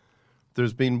rejoicing.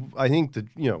 There's been, I think,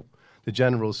 the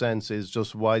general sense is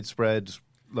just widespread,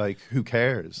 like, who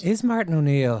cares? Is Martin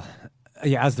O'Neill,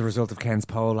 as the result of Ken's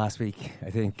poll last week,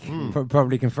 I think,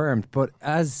 probably confirmed, but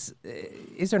is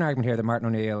there an argument here that Martin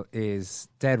O'Neill is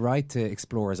dead right to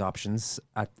explore his options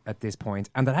at this point,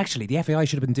 and that actually the FAI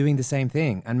should have been doing the same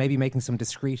thing and maybe making some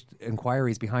discreet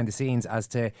inquiries behind the scenes as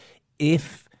to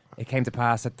if it came to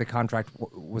pass that the contract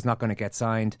was not going to get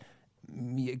signed?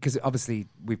 Because obviously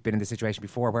we've been in this situation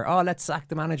before where, let's sack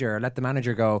the manager or let the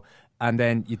manager go, and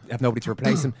then you have nobody to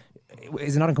replace him.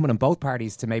 Is it not incumbent on both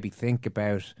parties to maybe think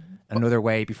about another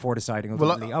way before deciding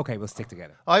ultimately, okay, we'll stick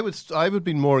together? I would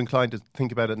be more inclined to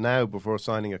think about it now before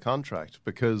signing a contract,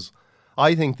 because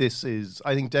I think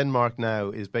Denmark now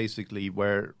is basically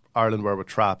where Ireland were with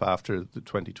Trapp after the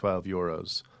 2012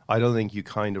 Euros. I don't think you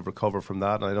kind of recover from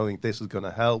that, and I don't think this is going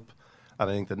to help. And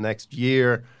I think the next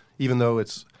year, even though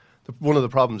one of the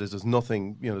problems is there's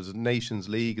nothing, there's a Nations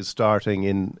League is starting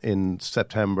in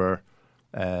September,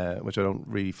 which I don't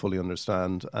really fully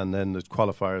understand, and then the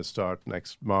qualifiers start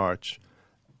next March.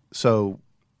 So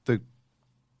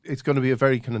it's going to be a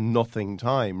very kind of nothing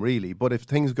time, really. But if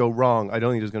things go wrong, I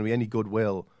don't think there's going to be any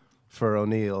goodwill for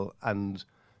O'Neill. And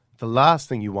the last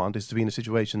thing you want is to be in a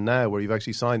situation now where you've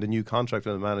actually signed a new contract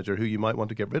with a manager who you might want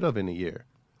to get rid of in a year.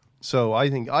 So I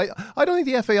don't think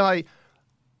the FAI,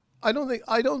 I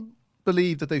don't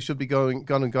believe that they should be gone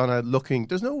out looking.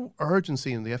 There's no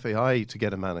urgency in the FAI to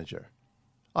get a manager.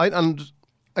 I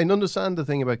understand the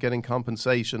thing about getting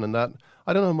compensation and that.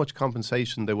 I don't know how much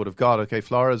compensation they would have got. Okay,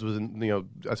 Flores was in,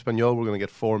 Espanyol were going to get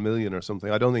 4 million or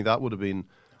something. I don't think that would have been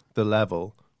the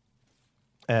level.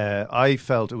 I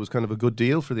felt it was kind of a good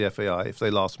deal for the FAI if they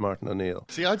lost Martin O'Neill.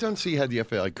 See, I don't see how the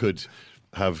FAI could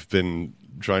have been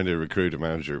trying to recruit a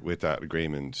manager with that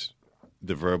agreement,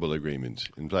 the verbal agreement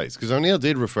in place. Because O'Neill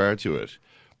did refer to it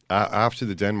after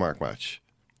the Denmark match,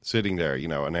 sitting there,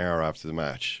 an hour after the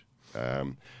match,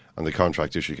 and the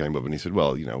contract issue came up, and he said,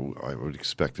 well, I would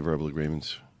expect the verbal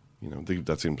agreement,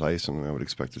 that's in place, and I would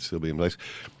expect it to still be in place.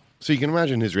 So you can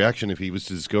imagine his reaction if he was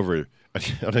to discover,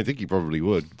 and I think he probably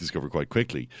would discover quite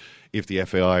quickly, if the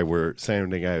FAI were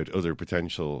sounding out other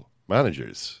potential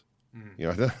managers.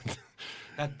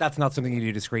 That's not something you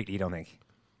do discreetly, you don't think?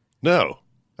 No.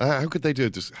 How could they do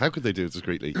it? How could they do it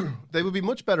discreetly? They would be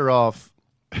much better off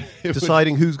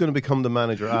deciding who's going to become the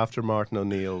manager after Martin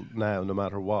O'Neill now, no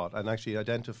matter what, and actually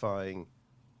identifying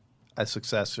a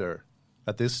successor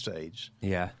at this stage.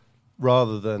 Yeah.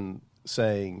 Rather than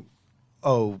saying,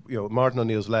 Martin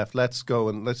O'Neill's left, let's go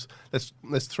and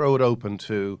let's throw it open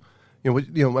to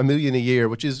 $1 million a year,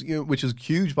 which is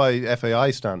huge by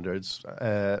FAI standards,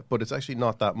 but it's actually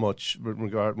not that much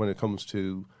when it comes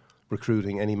to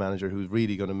recruiting any manager who's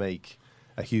really going to make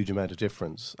a huge amount of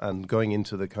difference and going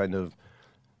into the kind of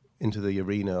into the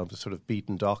arena of the sort of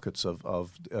beaten dockets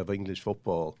of English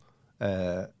football.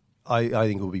 I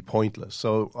think it would be pointless.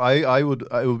 So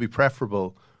it would be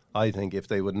preferable, I think, if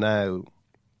they would now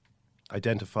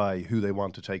identify who they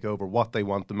want to take over, what they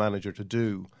want the manager to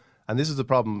do. And this is the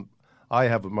problem I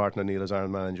have with Martin O'Neill as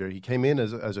Ireland manager. He came in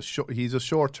he's a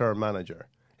short-term manager.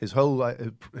 His whole,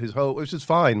 which is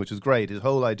fine, which is great. His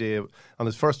whole idea on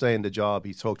his first day in the job,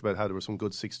 he talked about how there were some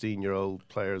good 16-year-old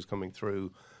players coming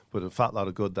through, but a fat lot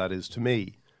of good that is to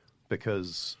me,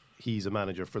 because he's a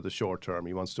manager for the short term.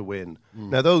 He wants to win.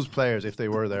 Now, those players, if they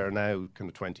were there, are now kind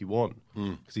of 21,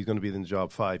 because he's going to be in the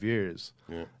job 5 years.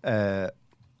 Yeah.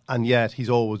 And yet he's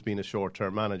always been a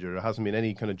short-term manager. There hasn't been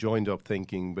any kind of joined-up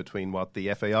thinking between what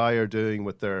the FAI are doing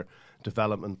with their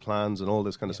development plans and all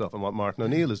this kind of stuff and what Martin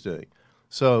O'Neill is doing.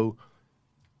 So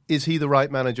is he the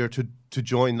right manager to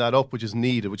join that up, which is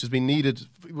needed, which has been needed?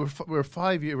 We're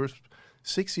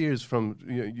 6 years from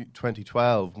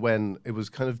 2012 when it was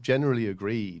kind of generally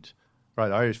agreed,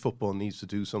 right, Irish football needs to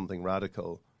do something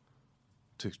radical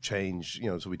to change,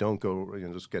 so we don't go,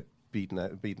 just get beaten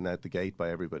out the gate by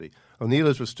everybody. O'Neill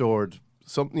has restored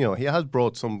some, he has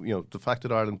brought some, the fact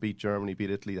that Ireland beat Germany,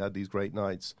 beat Italy, had these great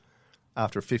nights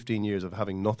after 15 years of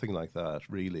having nothing like that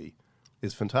really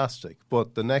is fantastic.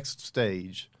 But the next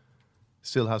stage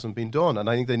still hasn't been done, and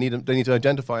I think they need to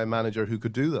identify a manager who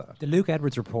could do that. The Luke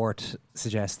Edwards report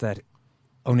suggests that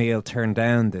O'Neill turned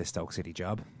down the Stoke City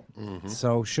job. Mm-hmm.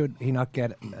 So should he not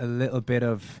get a little bit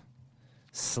of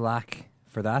slack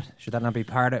for that? Should that not be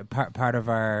part of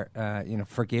our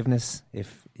forgiveness,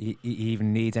 if he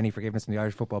even needs any forgiveness from the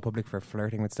Irish football public for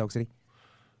flirting with Stoke City?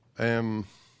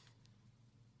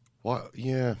 What?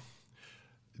 Yeah,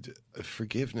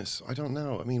 forgiveness. I don't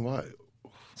know. I mean, what?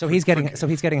 So he's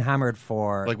getting hammered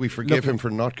for, like, we forgive him for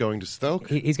not going to Stoke.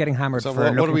 He's getting hammered for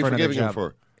what are we for forgiving him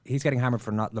for? He's getting hammered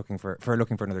for not looking for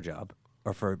another job,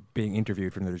 or for being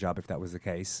interviewed for another job. If that was the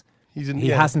case, he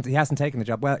hasn't taken the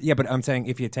job. Well, yeah, but I'm saying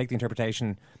if you take the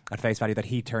interpretation at face value that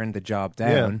he turned the job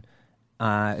down,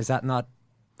 is that not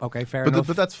okay? Fair enough.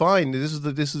 But that's fine. This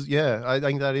is I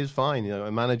think that is fine.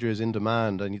 A manager is in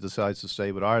demand and he decides to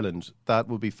stay with Ireland. That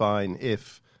would be fine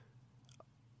if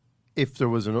there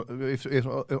was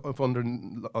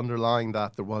underlying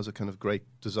that there was a kind of great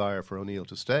desire for O'Neill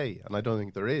to stay, and I don't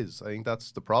think there is. I think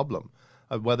that's the problem.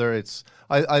 Whether it's,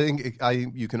 I think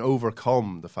you can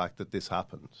overcome the fact that this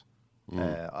happened.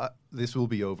 This will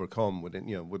be overcome with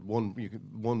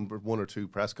one or two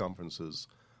press conferences.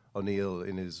 O'Neill,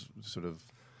 in his sort of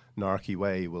narky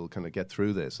way, will kind of get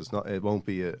through this. It won't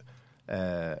be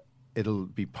it'll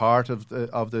be part of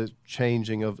the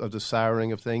changing of the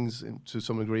souring of things to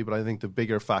some degree, but I think the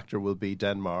bigger factor will be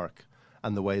Denmark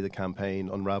and the way the campaign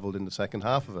unravelled in the second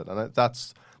half of it, and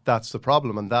that's the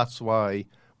problem, and that's why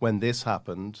when this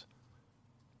happened,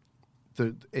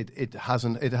 it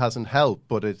hasn't helped,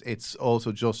 but it's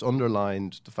also just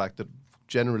underlined the fact that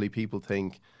generally people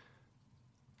think,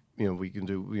 we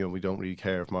don't really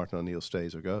care if Martin O'Neill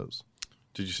stays or goes.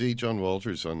 Did you see John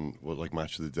Walters on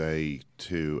Match of the Day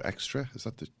 2 Extra? Is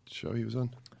that the show he was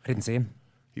on? I didn't see him.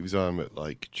 He was on with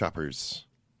Chappers.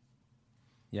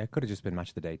 Yeah, it could have just been Match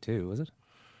of the Day 2, was it?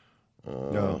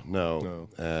 No.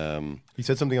 He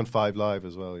said something on 5 Live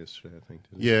as well yesterday, I think.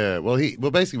 Yeah,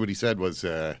 basically what he said was,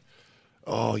 he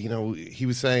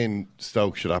was saying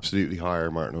Stoke should absolutely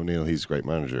hire Martin O'Neill. He's a great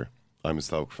manager. I'm a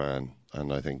Stoke fan,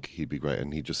 and I think he'd be great.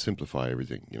 And he'd just simplify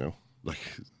everything,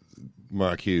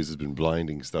 Mark Hughes has been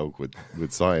blinding Stoke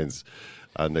with science,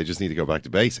 and they just need to go back to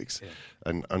basics. Yeah.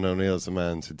 And O'Neill's the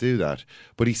man to do that.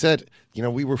 But he said,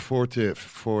 we were fourth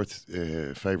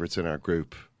favourites in our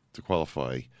group to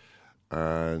qualify,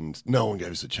 and no one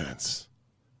gave us a chance.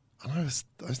 And I was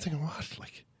thinking, what?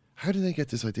 How did they get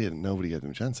this idea that nobody gave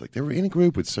them a chance? They were in a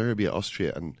group with Serbia,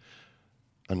 Austria,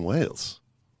 and Wales.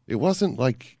 It wasn't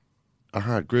like a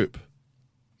hard group.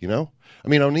 I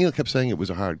mean, O'Neill kept saying it was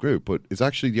a hard group, but it's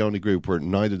actually the only group where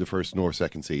neither the first nor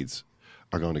second seeds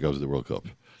are going to go to the World Cup.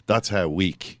 That's how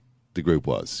weak the group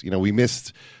was. We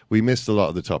missed a lot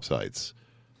of the top sides.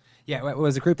 Yeah, it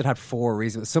was a group that had 4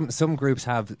 reasons. Some groups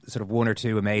have sort of 1 or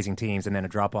 2 amazing teams and then a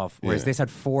drop off, whereas this had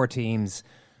 4 teams,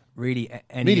 really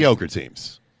mediocre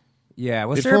teams. Yeah,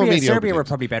 well, Serbia were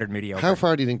probably better than mediocre. How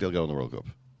far do you think they'll go in the World Cup?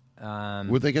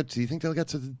 Would they get? Do you think they'll get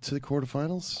to the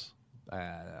quarterfinals?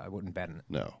 I wouldn't bet on it.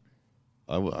 No,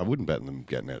 I wouldn't bet on them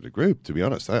getting out of the group. To be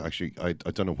honest, I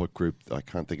don't know what group. I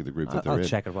can't think of the group that they're in. I'll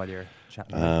check it while you're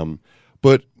chatting.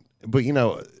 But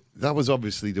that was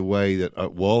obviously the way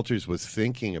that Walters was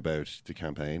thinking about the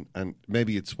campaign, and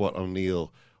maybe it's what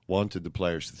O'Neill wanted the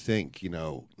players to think.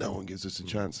 No one gives us a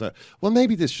chance. Well,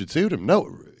 maybe this should suit him.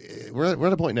 No, we're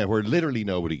at a point now where literally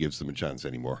nobody gives them a chance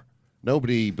anymore.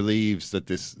 Nobody believes that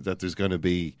there's going to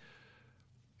be.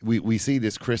 We see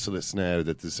this chrysalis now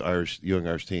that this young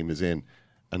Irish team is in,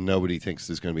 and nobody thinks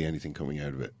there's going to be anything coming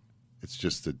out of it. It's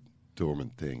just a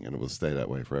dormant thing, and it will stay that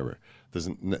way forever.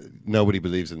 Nobody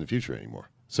believes in the future anymore.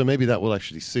 So maybe that will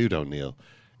actually suit O'Neill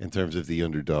in terms of the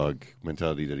underdog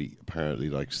mentality that he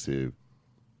apparently likes to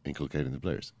inculcate in the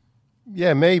players.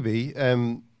 Yeah, maybe.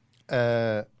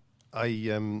 I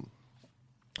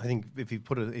think if you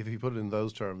put it in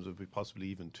those terms, it would be possibly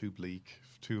even too bleak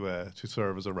to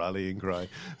serve as a rallying cry.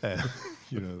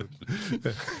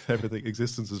 Everything,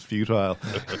 existence is futile.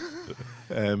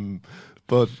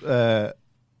 But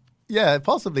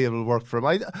possibly it will work for him.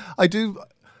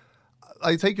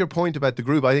 I take your point about the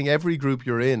group. I think every group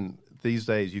you're in these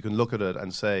days, you can look at it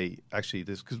and say, actually,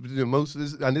 this, because most of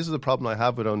this, and this is the problem I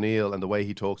have with O'Neill and the way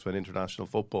he talks about international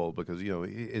football, because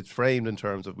it's framed in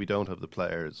terms of we don't have the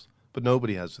players. But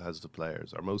nobody has the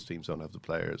players, or most teams don't have the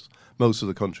players. Most of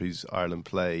the countries Ireland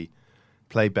play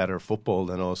better football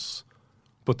than us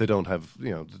but they don't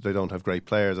have great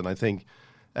players. And I think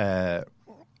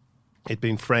it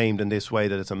being framed in this way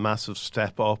that it's a massive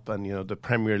step up, and the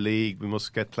Premier League, we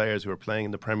must get players who are playing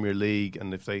in the Premier League,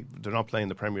 and if they're not playing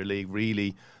the Premier League,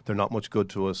 really they're not much good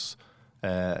to us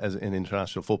as in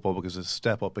international football, because it's a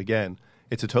step up again.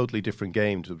 It's a totally different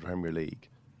game to the Premier League.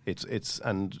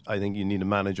 And I think you need a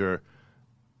manager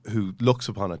who looks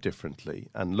upon it differently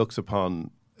and looks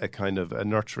upon a kind of a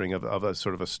nurturing of a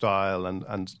sort of a style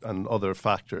and other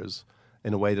factors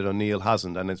in a way that O'Neill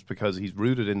hasn't, and it's because he's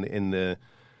rooted in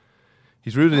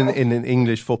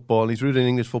English football. He's rooted in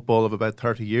English football of about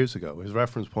 30 years ago. His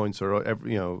reference points are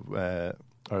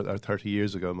 30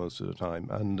 years ago most of the time,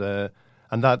 and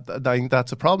that I think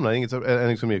that's a problem. I think it's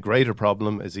going to be a greater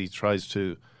problem as he tries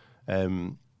to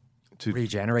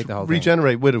regenerate the whole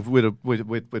regenerate thing.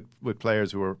 with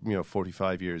players who are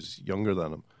 45 years younger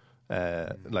than him.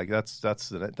 Like that's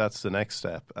the next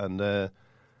step, and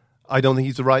I don't think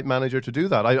he's the right manager to do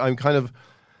that.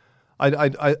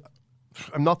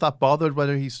 I'm not that bothered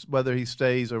whether he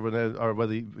stays or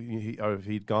whether if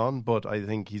he'd gone, but I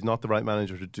think he's not the right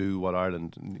manager to do what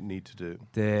Ireland need to do.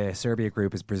 The Serbia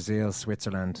group is Brazil,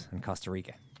 Switzerland, and Costa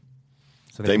Rica,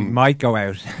 so they might go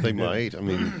out. They might. I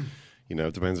mean,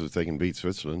 it depends if they can beat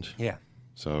Switzerland. Yeah,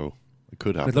 so it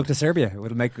could happen. Good luck to Serbia. It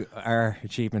will make our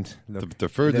achievement look. The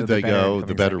further they go,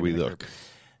 the better we look.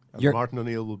 Martin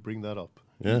O'Neill will bring that up.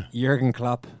 Yeah. Jurgen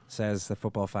Klopp says that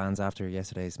football fans after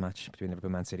yesterday's match between Liverpool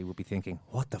and Man City will be thinking,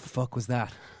 "What the fuck was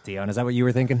that?" Dion, is that what you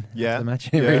were thinking? Yeah, after the match.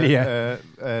 Yeah, really.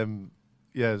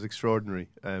 Yeah, it was extraordinary.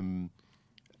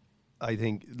 I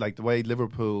think like the way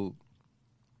Liverpool,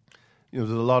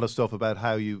 there's a lot of stuff about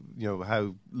how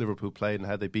how Liverpool played and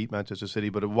how they beat Manchester City,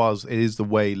 but it is the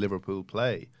way Liverpool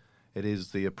play. It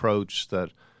is the approach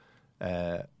that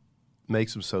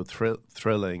makes them so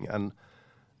thrilling. And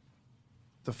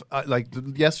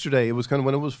yesterday, it was kind of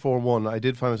when it was 4-1. I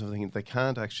did find myself thinking they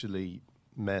can't actually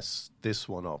mess this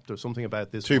one up. There's something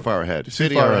about this too far ahead.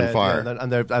 City are on fire,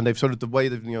 and they've sort of the way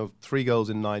they've 3 goals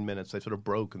in 9 minutes. They've sort of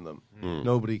broken them.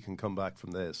 Nobody can come back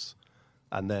from this.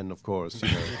 And then, of course,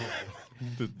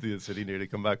 the City nearly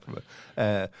come back from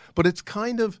it. But it's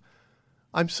kind of,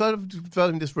 I'm sort of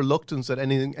developing this reluctance that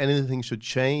anything should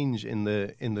change in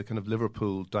the kind of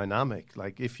Liverpool dynamic.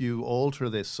 Like if you alter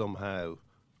this somehow,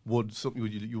 would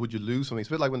you lose something? It's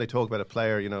a bit like when they talk about a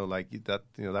player, like that,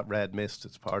 that red mist.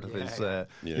 It's part of his,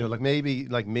 like maybe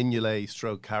like Mignolet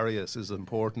stroke Karius is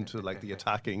important to like the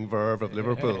attacking verve of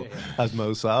Liverpool as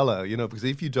Mo Salah. Because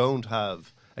if you don't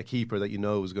have a keeper that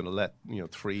is going to let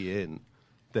 3 in,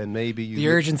 then maybe the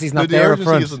urgency's not there up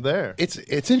front. Isn't there. It's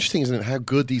interesting, isn't it, how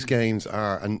good these games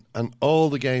are, and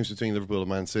all the games between Liverpool and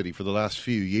Man City for the last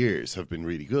few years have been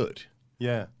really good.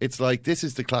 Yeah, it's like this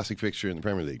is the classic fixture in the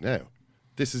Premier League now.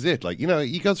 This is it. Like,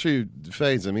 you go through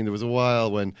fades. I mean, there was a while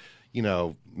when,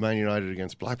 Man United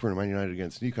against Blackburn, Man United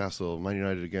against Newcastle, Man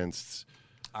United against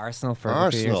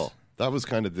Arsenal. That was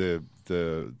kind of the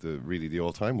really the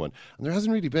all-time one. And there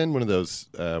hasn't really been one of those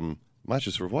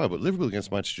matches for a while, but Liverpool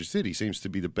against Manchester City seems to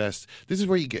be the best. This is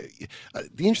where you get...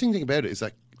 the interesting thing about it is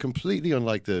that completely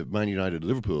unlike the Man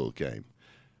United-Liverpool game,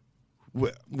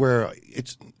 where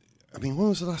it's... I mean, when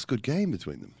was the last good game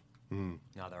between them?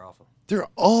 No, they're awful. They're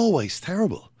always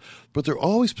terrible, but they're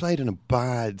always played in a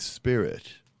bad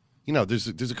spirit.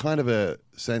 There's a kind of a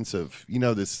sense of,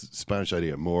 this Spanish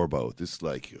idea, morbo, this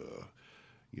like,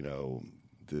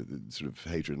 the sort of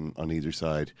hatred on either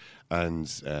side. And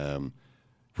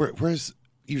whereas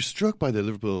you're struck by the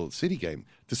Liverpool City game,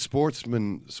 the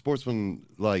sportsman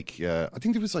like, I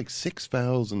think there was like 6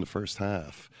 fouls in the first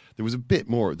half. There was a bit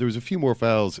more. There was a few more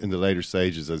fouls in the later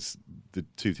stages as the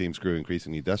two teams grew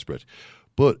increasingly desperate.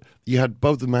 But you had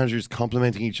both the managers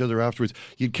complimenting each other afterwards.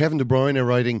 You had Kevin De Bruyne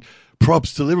writing,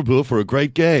 "Props to Liverpool for a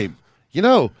great game."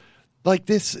 Like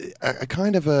this, a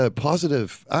kind of a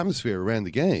positive atmosphere around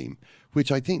the game,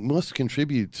 which I think must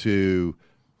contribute to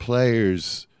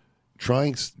players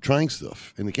trying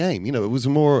stuff in the game. It was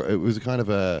a kind of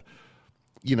a,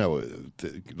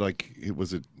 like who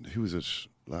was it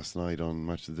last night on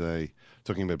Match of the Day,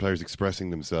 talking about players expressing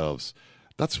themselves.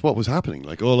 That's what was happening,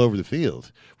 like all over the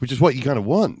field, which is what you kind of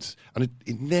want. And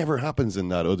it never happens in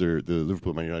the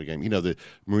Liverpool Man United game. The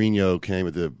Mourinho came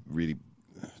with the really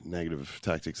negative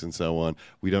tactics and so on.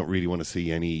 We don't really want to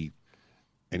see any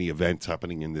events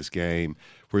happening in this game.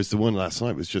 Whereas the one last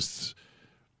night was just,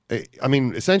 I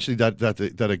mean, essentially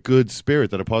that a good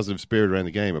spirit, that a positive spirit around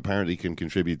the game apparently can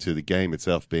contribute to the game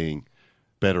itself being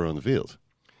better on the field.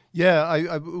 Yeah,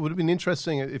 I would have been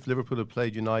interesting if Liverpool had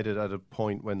played United at a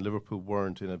point when Liverpool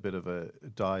weren't in a bit of a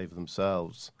dive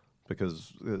themselves,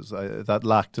 because that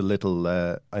lacked a little.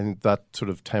 I think that sort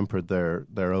of tempered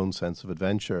their own sense of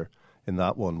adventure in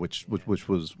that one, which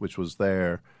was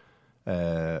there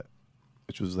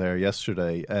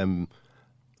yesterday.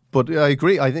 But I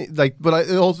agree. I think but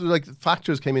I also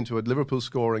factors came into it. Liverpool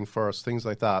scoring first, things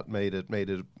like that made it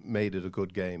a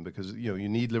good game, because you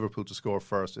need Liverpool to score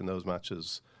first in those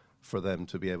matches for them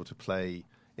to be able to play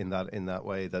in that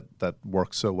way that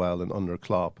works so well under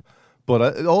Klopp.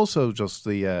 But also just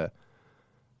the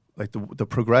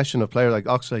progression of player like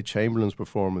Oxlade-Chamberlain's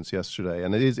performance yesterday,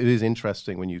 and it is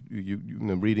interesting when you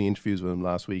reading interviews with him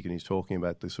last week, and he's talking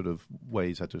about the sort of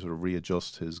ways he had to sort of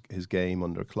readjust his game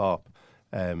under Klopp.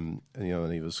 And he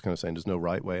was kind of saying there's no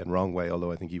right way and wrong way,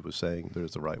 although I think he was saying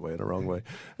there's a right way and a wrong way.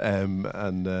 And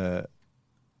that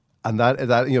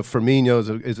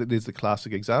Firmino is the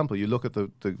classic example. You look at the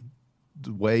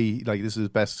way, like, this is his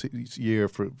best year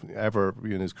ever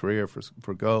in his career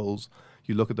for goals.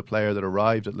 You look at the player that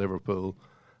arrived at Liverpool,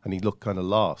 and he looked kind of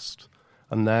lost.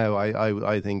 And now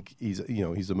I think he's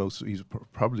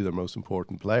probably their most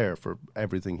important player for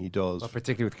everything he does. Well,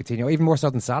 particularly with Coutinho, even more so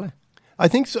than Salah. I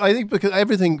think so. I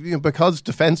think because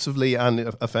defensively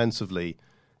and offensively,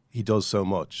 he does so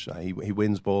much. He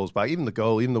wins balls back. Even the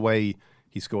goal, even the way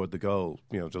he scored the goal,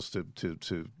 just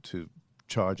to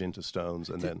charge into Stones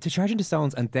and then charge into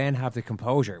Stones and then have the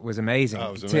composure was amazing. Oh,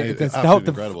 it was amazing.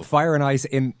 The fire and ice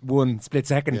in one split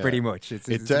second, pretty much.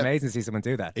 It's amazing to see someone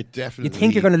do that. It definitely. You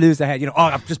think you're going to lose the head.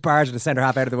 I've just barged the centre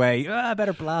half out of the way. I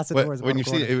better blast it towards the when you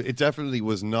corner. see it definitely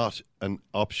was not an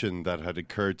option that had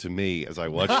occurred to me as I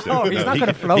watched it. He's not going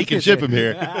to float. He can chip him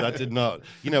here. That did not.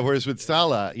 Whereas with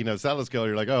Salah, Salah's goal,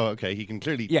 you're like, oh, okay, he can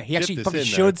clearly. Yeah, he actually probably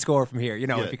should score from here.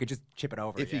 If he could just chip it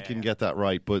over. If he can get that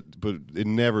right, but it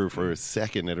never for a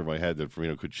second entered my head that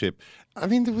Firmino could chip. I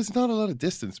mean, there was not a lot of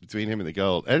distance between him and the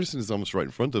goal. Ederson is almost right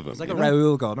in front of him. It's like a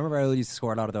Raul goal. Remember Raul used to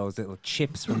score a lot of those little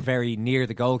chips from very near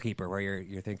the goalkeeper, where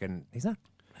you're thinking he's not.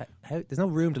 There's no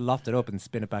room to loft it up and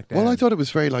spin it back down. Well, I thought it was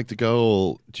very like the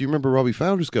goal. Do you remember Robbie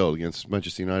Fowler's goal against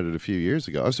Manchester United a few years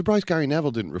ago? I was surprised Gary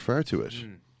Neville didn't refer to it.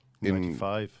 In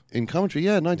 95. In commentary,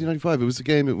 1995. It was a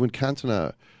game when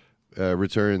Cantona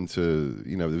returned to,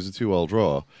 there was a 2-2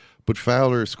 draw. But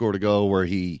Fowler scored a goal where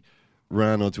he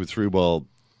ran onto a through ball,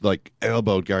 like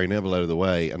elbowed Gary Neville out of the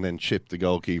way, and then chipped the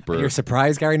goalkeeper. You're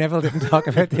surprised Gary Neville didn't talk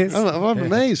about this? I'm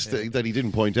amazed that he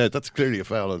didn't point out that's clearly a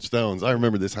foul on Stones. I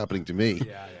remember this happening to me.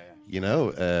 It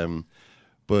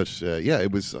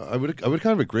was. I would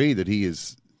kind of agree that he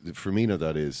is Firmino.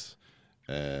 That is.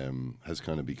 Has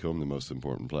kind of become the most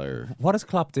important player. What is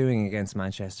Klopp doing against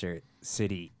Manchester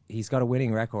City? He's got a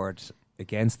winning record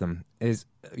against them.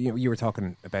 You were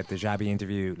talking about the Xabi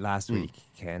interview last week,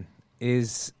 Ken.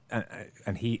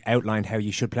 And he outlined how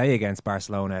you should play against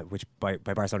Barcelona, which by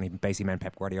Barcelona he basically meant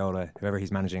Pep Guardiola, whoever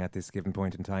he's managing at this given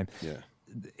point in time. Yeah.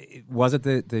 Was it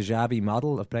the Xabi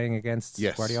model of playing against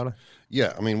Guardiola?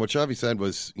 Yeah, I mean, what Xavi said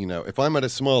was, if I'm at a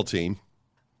small team,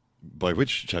 by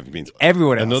which Xavi means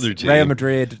everyone else, another team, Real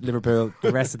Madrid, Liverpool,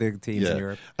 the rest of the teams in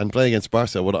Europe, and play against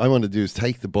Barca, what I want to do is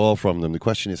take the ball from them. The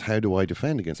question is, how do I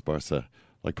defend against Barca?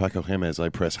 Like Paco Jimenez, I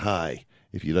press high.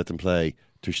 If you let them play,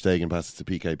 Ter Stegen passes to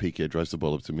Piqué drives the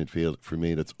ball up to midfield. For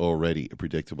me, that's already a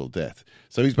predictable death.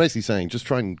 So he's basically saying, just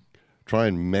try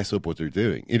and mess up what they're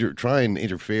doing. Try and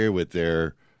interfere with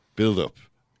their build-up.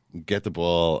 Get the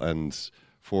ball and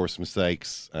force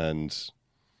mistakes and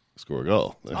score a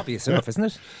goal. Obvious enough, isn't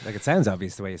it? Like, it sounds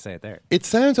obvious the way you say it there. It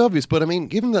sounds obvious, but I mean,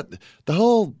 given that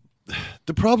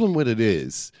the problem with it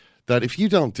is that if you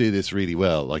don't do this really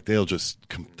well, like they'll just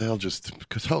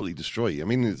totally destroy you. I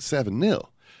mean, it's 7-0.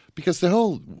 Because the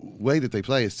whole way that they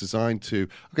play is designed to...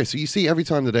 Okay, so you see every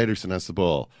time that Ederson has the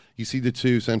ball, you see the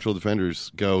two central defenders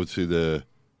go to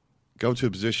a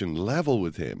position level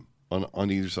with him on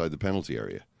either side of the penalty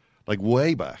area, like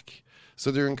way back.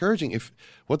 So they're encouraging.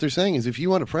 What they're saying is, if you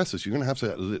want to press us, you're going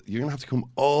to have to come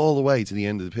all the way to the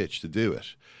end of the pitch to do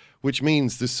it. Which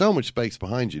means there's so much space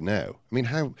behind you now. I mean,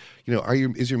 how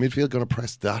is your midfield going to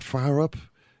press that far up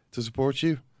to support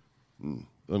you?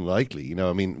 Unlikely,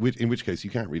 I mean, in which case you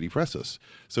can't really press us.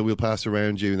 So we'll pass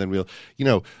around you, and then we'll,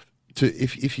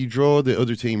 if you draw the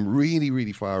other team really,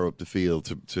 really far up the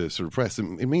field to sort of press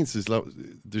them, it means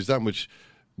there's that much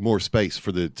more space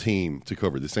for the team to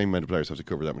cover. The same amount of players have to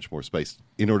cover that much more space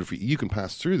in order for you can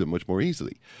pass through them much more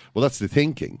easily. Well, that's the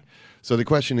thinking. So the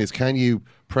question is, can you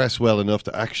press well enough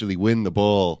to actually win the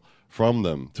ball from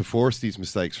them, to force these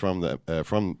mistakes from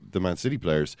the Man City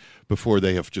players before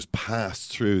they have just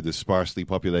passed through the sparsely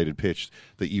populated pitch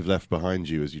that you've left behind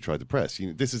you as you try to press.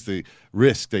 This is the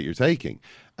risk that you're taking,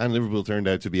 and Liverpool turned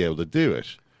out to be able to do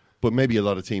it. but maybe a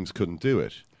lot of teams couldn't do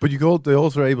it. But they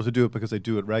also are able to do it because they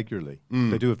do it regularly.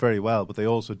 They do it very well, but they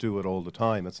also do it all the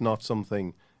time. It's not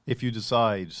something, if you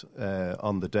decide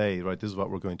on the day, right, this is what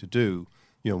we're going to do,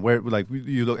 where, like,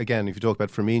 you look, again, if you talk about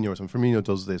Firmino or something, Firmino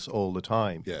does this all the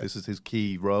time. Yeah. This is his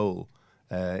key role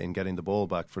in getting the ball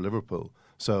back for Liverpool.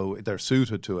 So they're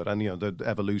suited to it, and the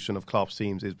evolution of Klopp's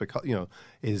teams is because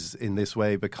is in this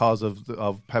way because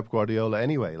of Pep Guardiola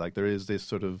anyway. Like, there is this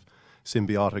sort of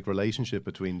symbiotic relationship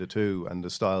between the two and the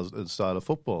style of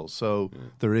football. So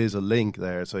there is a link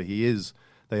there. So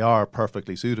they are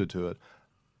perfectly suited to it.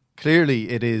 Clearly,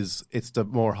 it's the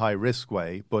more high risk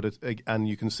way, but and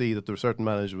you can see that there are certain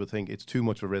managers would think it's too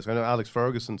much of a risk. I know Alex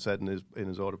Ferguson said in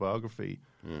his autobiography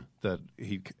that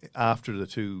after the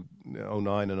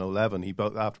 2009 and 11,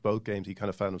 after both games he kind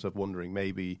of found himself wondering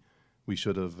maybe we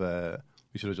should have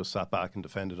just sat back and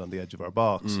defended on the edge of our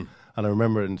box. And I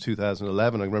remember in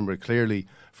 2011, I remember clearly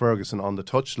Ferguson on the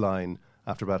touchline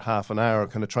after about half an hour,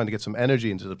 kind of trying to get some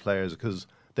energy into the players because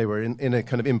they were in a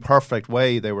kind of imperfect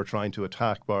way. They were trying to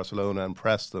attack Barcelona and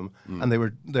press them, and they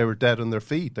were dead on their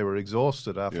feet. They were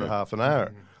exhausted after half an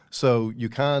hour. So you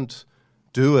can't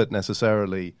do it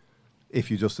necessarily if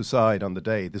you just decide on the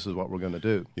day this is what we're going to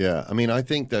do. Yeah, I mean, I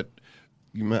think that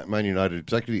Man United,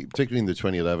 particularly in the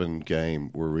 2011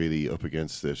 game, were really up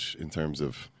against it in terms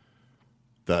of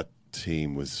that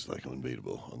team was like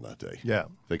unbeatable on that day. Yeah,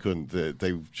 they couldn't.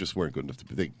 They just weren't good enough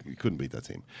to. They couldn't beat that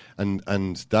team,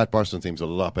 and that Barcelona team's a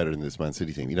lot better than this Man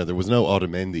City team. There was no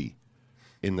Otamendi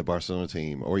in the Barcelona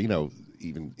team, or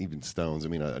even Stones. I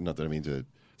mean, not that I mean to.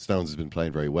 Stones has been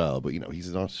playing very well, but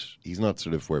he's not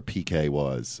sort of where PK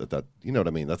was at that. You know what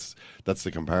I mean? That's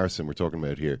the comparison we're talking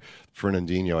about here.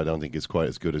 Fernandinho, I don't think is quite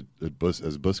as good as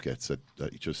Busquets at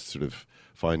just sort of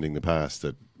finding the pass.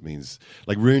 That means,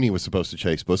 like, Rooney was supposed to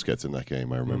chase Busquets in that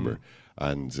game, I remember,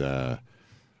 and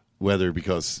whether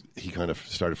because he kind of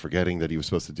started forgetting that he was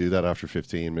supposed to do that after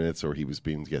 15 minutes, or he was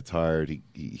beginning to get tired,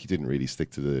 he didn't really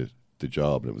stick to the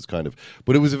job, and it was kind of.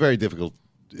 But it was a very difficult.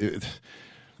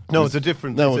 No, it's a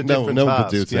different. No, it's a different no task, one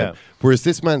could do it. Yeah. Whereas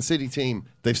this Man City team,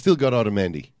 they've still got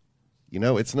Otamendi.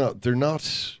 It's not. They're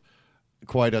not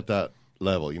quite at that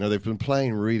level. They've been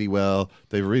playing really well.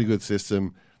 They have a really good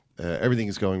system. Everything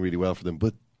is going really well for them.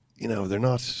 But they're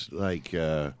not like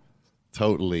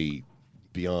totally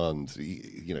beyond.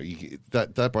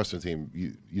 That Barcelona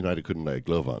team, United couldn't lay a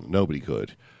glove on. Nobody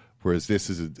could. Whereas this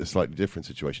is a slightly different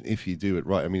situation. If you do it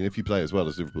right, I mean, if you play as well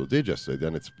as Liverpool did yesterday,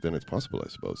 then it's possible, I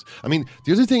suppose. I mean,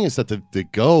 the other thing is that the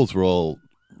goals were all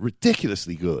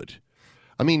ridiculously good.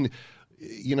 I mean,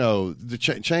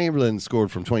 Chamberlain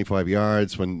scored from 25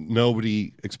 yards when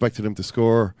nobody expected him to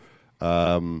score.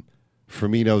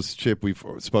 Firmino's chip, we've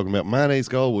spoken about. Mane's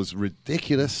goal was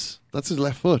ridiculous. That's his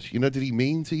left foot. Did he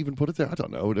mean to even put it there? I don't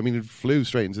know. I mean, it flew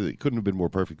straight into it. Couldn't have been more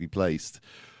perfectly placed.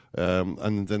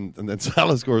 And then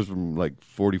Salah scores from like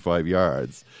 45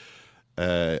 yards.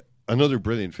 Another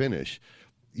brilliant finish.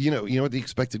 You know what the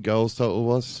expected goals total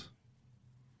was?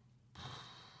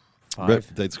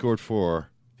 5. They'd scored 4.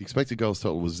 The expected goals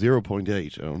total was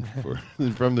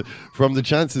 0.8. From the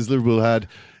chances Liverpool had,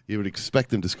 you would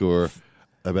expect them to score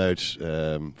about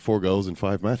 4 goals in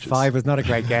 5 matches. 5 was not a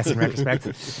great guess in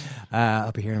retrospect.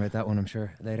 I'll be hearing about that one, I'm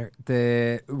sure, later.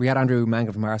 We had Andrew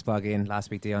Mangan from Arsbog in last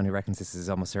week, Dion, who reckons this is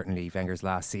almost certainly Wenger's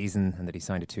last season and that he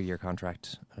signed a 2-year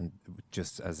contract, and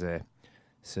just as a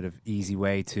sort of easy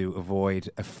way to avoid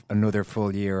another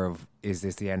full year of, is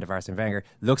this the end of Arsene Wenger?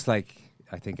 Looks like,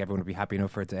 I think everyone would be happy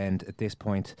enough for it to end at this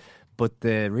point. But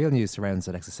the real news surrounds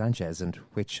Alexis Sanchez and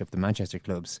which of the Manchester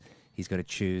clubs he's going to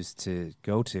choose to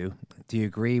go to. Do you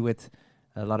agree with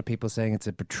a lot of people saying it's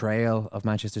a betrayal of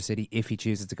Manchester City if he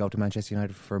chooses to go to Manchester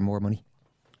United for more money?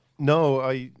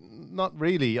 No, not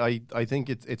really. I think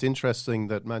it's interesting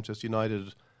that Manchester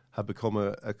United have become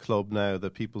a club now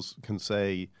that people can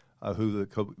say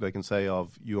they can say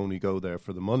of, you only go there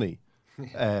for the money.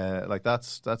 Like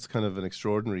that's kind of an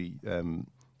extraordinary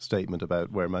statement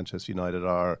about where Manchester United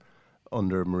are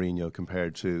under Mourinho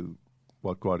compared to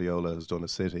what Guardiola has done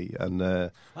at City,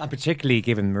 and particularly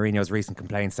given Mourinho's recent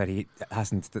complaints that he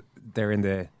hasn't. They're in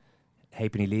the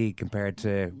Halfpenny League compared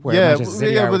to where Manchester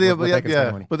City are. But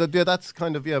that's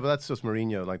kind of but that's just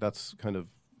Mourinho. Like that's kind of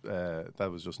that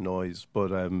was just noise. But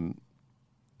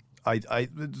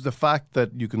the fact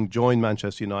that you can join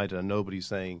Manchester United and nobody's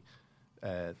saying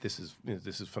this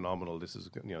is phenomenal. This is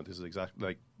this is exactly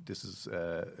like this is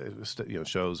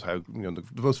shows how the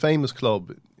most famous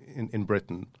club in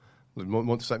Britain.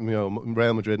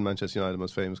 Real Madrid and Manchester United, the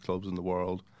most famous clubs in the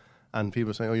world, and people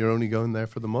are saying, "Oh, you're only going there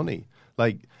for the money."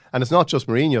 Like, and it's not just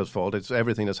Mourinho's fault; it's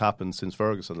everything that's happened since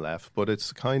Ferguson left. But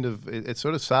it's kind of it's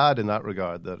sort of sad in that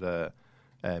regard that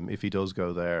if he does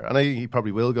go there. And I think he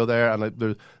probably will go there, and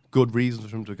there's good reasons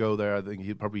for him to go there. I think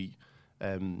he'd probably,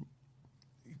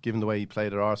 given the way he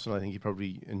played at Arsenal, I think he'd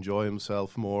probably enjoy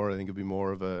himself more. I think it'd be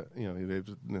more of a, he'd be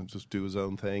able to just do his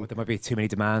own thing. But there might be too many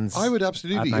demands. I would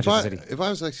absolutely, if City. I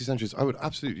was Alexis Sanchez, I would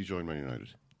absolutely join Man United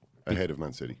ahead of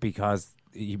Man City. Because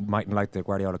you mightn't like the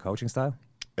Guardiola coaching style?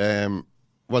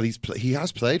 Well, he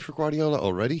has played for Guardiola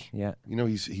already. Yeah.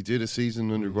 He did a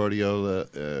season under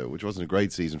Guardiola, which wasn't a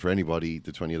great season for anybody,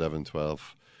 the 2011-12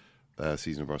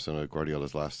 season of Barcelona,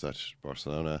 Guardiola's last at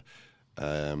Barcelona.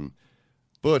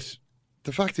 But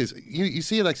the fact is, you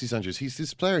see Alexis Sanchez, he's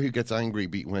this player who gets angry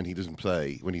when he doesn't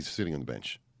play, when he's sitting on the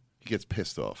bench. He gets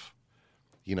pissed off.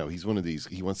 He's one of these,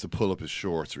 he wants to pull up his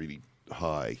shorts really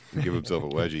high and give himself a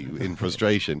wedgie in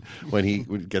frustration when he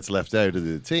gets left out of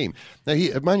the team. Now,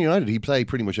 at Man United, he played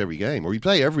pretty much every game, or he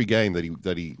played every game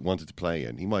that he wanted to play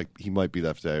in. He might be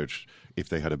left out if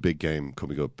they had a big game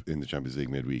coming up in the Champions League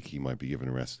midweek. He might be given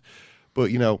a rest.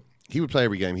 But, he would play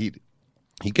every game. He'd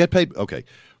get paid. Okay,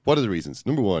 what are the reasons?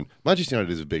 Number one, Manchester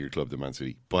United is a bigger club than Man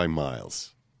City by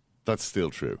miles. That's still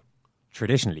true.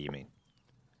 Traditionally, you mean?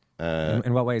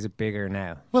 In what way is it bigger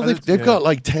now? Well, they've got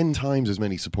like 10 times as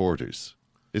many supporters.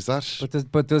 Is that?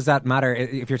 But does that matter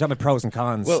if you're talking about pros and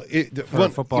cons? Well, for a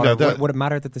footballer, would it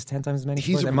matter that there's 10 times as many?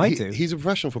 It might do. He's a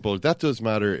professional footballer. That does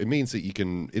matter. It means that you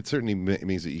can. It certainly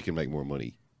means that you can make more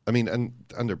money. I mean, and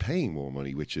they're paying more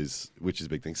money, which is a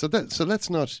big thing. So let's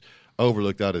not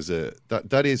overlook that as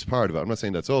that is part of it. I'm not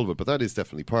saying that's all of it, but that is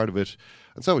definitely part of it,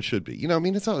 and so it should be.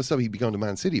 It's not as though he'd be going to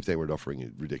Man City if they were offering a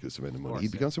ridiculous amount of money.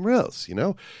 He'd be going somewhere else.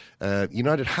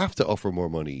 United have to offer more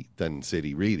money than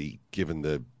City, really, given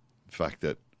the fact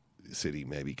that City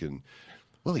maybe can.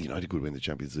 Well, United could win the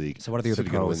Champions League. So what are the other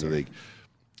pros? Win the league.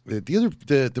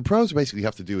 The pros basically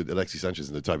have to do with Alexis Sanchez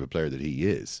and the type of player that he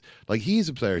is. Like, he is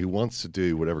a player who wants to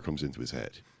do whatever comes into his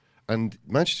head. And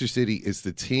Manchester City is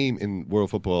the team in world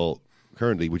football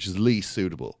currently which is least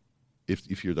suitable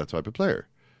if you're that type of player.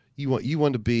 You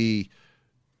want to be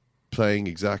playing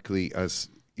exactly as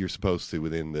you're supposed to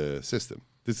within the system.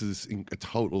 This is a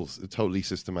totally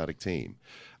systematic team.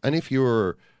 And if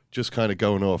you're just kind of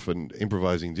going off and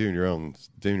improvising, doing your own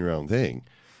thing,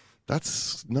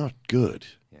 that's not good.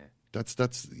 Yeah.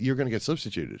 That's you're going to get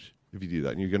substituted if you do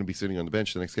that, and you're going to be sitting on the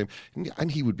bench the next game.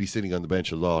 And he would be sitting on the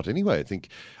bench a lot anyway, I think.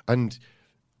 And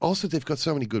also, they've got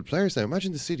so many good players now.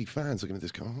 Imagine the City fans looking at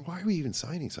this going, why are we even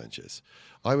signing Sanchez?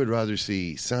 I would rather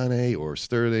see Sané or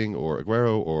Sterling or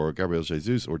Aguero or Gabriel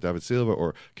Jesus or David Silva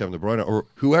or Kevin De Bruyne or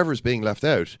whoever's being left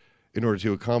out in order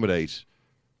to accommodate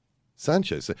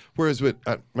Sanchez. Whereas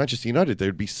at Manchester United,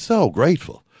 they'd be so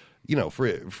grateful,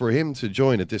 for him to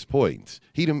join at this point.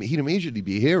 He'd immediately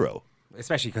be a hero.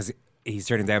 Especially because he's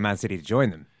turning down Man City to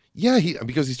join them. Yeah,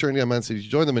 because he's turning down Man City to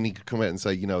join them, and he could come out and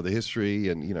say, the history,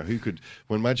 and who could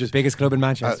when Manchester, biggest club in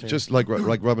Manchester, just like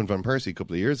Robin van Persie a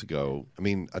couple of years ago. I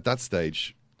mean, at that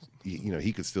stage,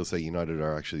 he could still say United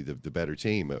are actually the better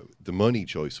team. The money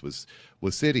choice was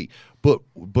City, but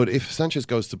if Sanchez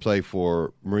goes to play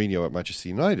for Mourinho at Manchester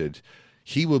United,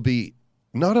 he will be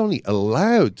not only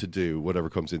allowed to do whatever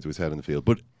comes into his head on the field,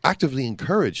 but actively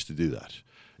encouraged to do that.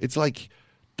 It's like,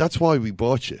 that's why we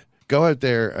bought you. Go out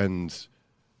there and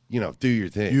do your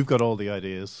thing. You've got all the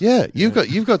ideas. Yeah, you've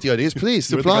got the ideas.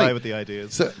 Please You're supply. the guy with the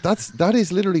ideas. So that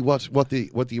is literally what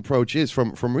the approach is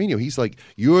from Mourinho. He's like,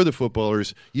 you're the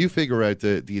footballers. You figure out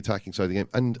the attacking side of the game,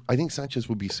 and I think Sanchez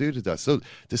would be suited to that. So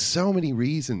there's so many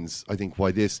reasons I think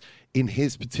why this, in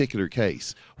his particular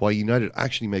case, why United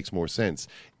actually makes more sense.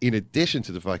 In addition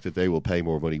to the fact that they will pay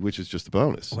more money, which is just a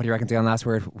bonus. What do you reckon, Dion? Last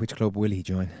word. Which club will he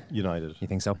join? United. You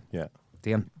think so? Yeah.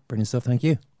 Dion, brilliant stuff. Thank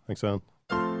you. Thanks, Alan.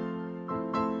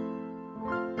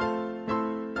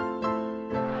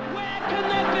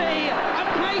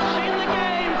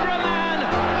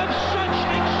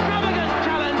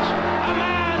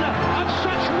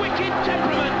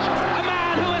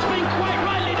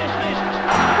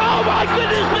 My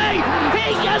goodness me!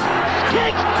 He just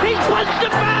kicked! He's punched a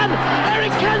fan!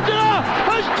 Eric Cantona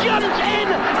has jumped in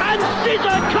and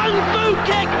scissor kung fu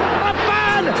kick a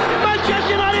fan!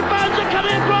 Manchester United fans are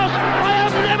coming across! I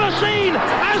have never seen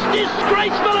as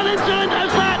disgraceful an incident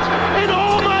as that in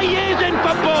all my years in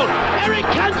football! Eric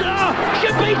Cantona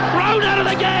should be thrown out of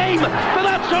the game for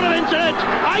that sort of incident!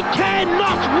 I care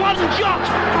not one jot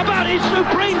about his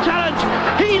supreme talent!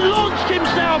 He launched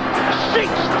himself 6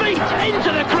 feet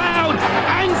into the crowd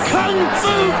and kung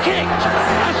fu kicked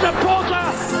a supporter.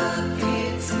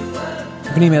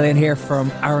 An email in here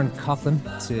from Aaron Coughlin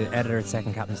to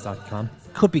editor@secondcaptains.com.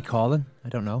 Could be Colin. I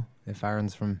don't know if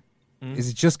Aaron's from. Is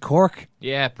it just Cork?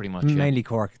 Yeah, pretty much. Mainly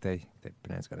Cork. They they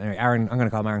pronounce it. Anyway, Aaron, I'm going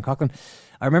to call him Aaron Coughlin.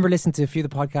 I remember listening to a few of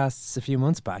the podcasts a few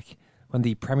months back when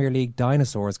the Premier League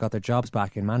dinosaurs got their jobs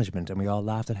back in management, and we all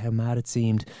laughed at how mad it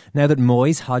seemed. Now that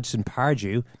Moyes, Hodgson,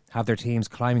 Pardew have their teams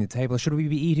climbing the table, should we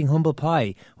be eating humble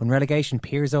pie when relegation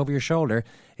peers over your shoulder?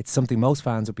 It's something most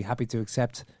fans would be happy to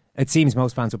accept. It seems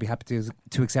most fans would be happy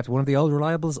to accept one of the old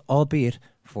reliables, albeit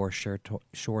for a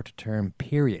short-term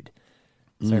period.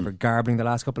 Sorry for garbling the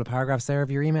last couple of paragraphs there of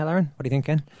your email, Aaron. What do you think,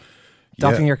 Ken?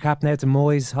 Doffing your cap now to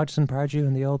Moyes, Hodgson, Pardew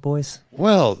and the old boys?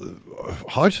 Well,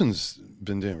 Hodgson's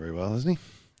been doing very well, hasn't he?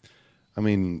 I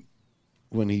mean,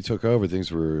 when he took over,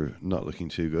 things were not looking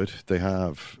too good. They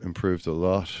have improved a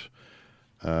lot.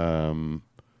 They've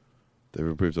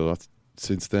improved a lot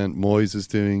since then. Moyes is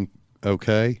doing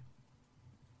okay.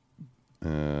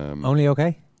 Only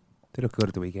okay? They look good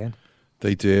at the weekend.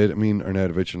 They did. I mean,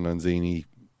 Arnautovic and Lanzini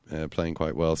playing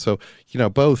quite well. So,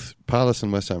 both Palace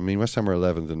and West Ham. I mean, West Ham are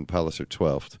 11th and Palace are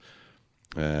 12th.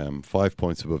 5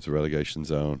 points above the relegation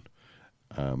zone.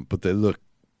 But they look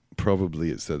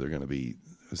probably as though they're going to be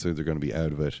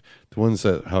out of it. The ones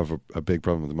that have a big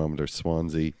problem at the moment are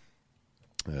Swansea,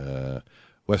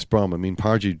 West Brom. I mean,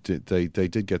 Pardew they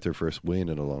did get their first win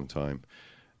in a long time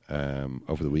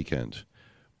over the weekend,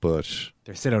 but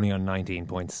they're still only on 19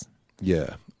 points.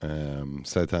 Yeah,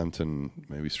 Southampton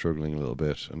maybe struggling a little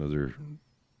bit. Another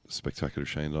spectacular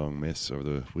Shane Long miss over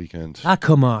the weekend.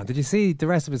 Come on! Did you see the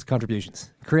rest of his contributions?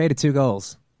 Created 2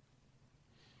 goals.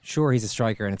 Sure, he's a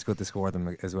striker and it's good to score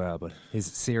them as well, but his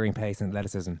searing pace and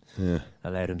athleticism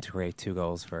allowed him to create 2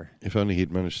 goals for if only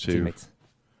he'd managed teammates.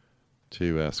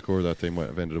 to score that, they might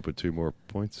have ended up with 2 more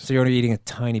points. So you're only eating a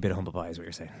tiny bit of humble pie is what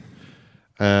you're saying?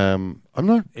 I'm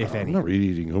not really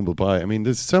eating humble pie. I mean,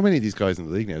 there's so many of these guys in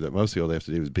the league now that mostly all they have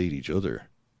to do is beat each other.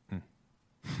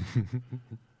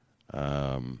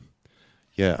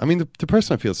 Yeah, I mean, the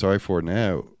person I feel sorry for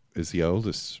now is the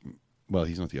oldest. Well,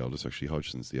 he's not the oldest, actually.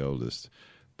 Hodgson's the oldest.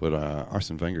 But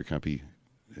Arsene Wenger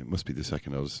it must be the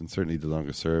second oldest and certainly the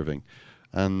longest serving.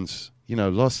 And,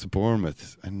 lost to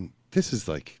Bournemouth. And this is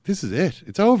it.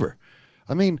 It's over.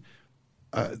 I mean,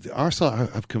 Arsenal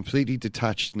have completely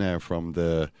detached now from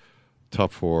the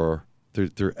top 4.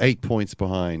 They're 8 points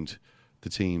behind the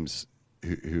teams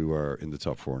who are in the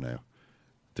top 4 now.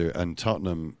 And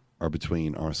Tottenham are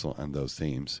between Arsenal and those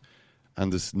teams.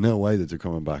 And there's no way that they're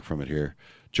coming back from it here.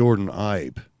 Jordan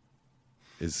Ibe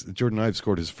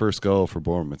scored his first goal for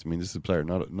Bournemouth. I mean, this is a player,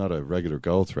 not a regular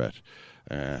goal threat.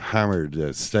 Hammered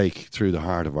a stake through the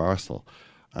heart of Arsenal.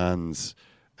 And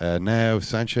now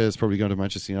Sanchez probably going to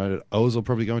Manchester United. Ozil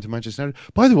probably going to Manchester United.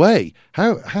 By the way,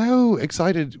 how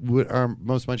excited are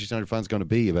most Manchester United fans going to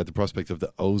be about the prospect of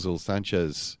the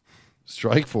Ozil-Sanchez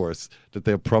strike force that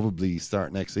they'll probably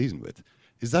start next season with?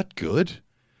 Is that good?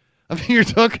 I mean, you're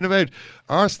talking about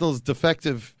Arsenal's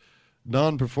defective,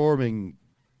 non-performing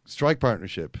strike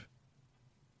partnership.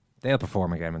 They'll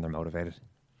perform again when they're motivated.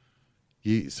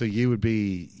 You think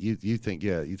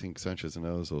Sanchez and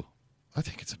Ozil? I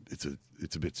think it's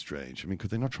a bit strange. I mean, could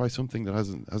they not try something that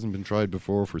hasn't been tried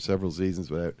before for several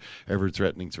seasons without ever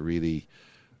threatening to really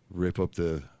rip up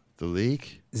the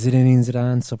league? Zinedine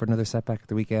Zidane suffered another setback at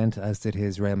the weekend, as did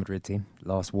his Real Madrid team.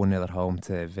 Lost 1-0 at home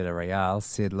to Villarreal.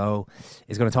 Sid Lowe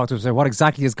is going to talk to us about what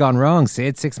exactly has gone wrong.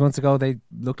 Sid, 6 months ago they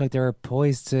looked like they were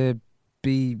poised to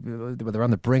be, they're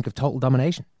on the brink of total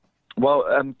domination. Well,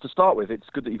 to start with, it's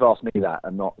good that you've asked me that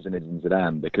and not Zinedine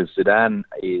Zidane, because Zidane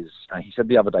is, he said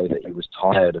the other day that he was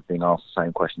tired of being asked the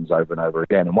same questions over and over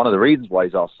again. And one of the reasons why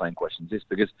he's asked the same questions is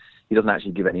because he doesn't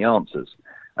actually give any answers.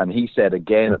 And he said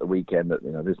again at the weekend that,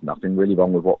 there's nothing really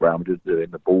wrong with what Real Madrid are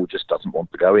doing. The ball just doesn't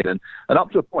want to go in. And up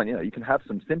to a point, you can have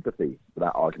some sympathy for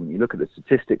that argument. You look at the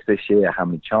statistics this year, how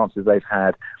many chances they've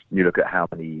had. You look at how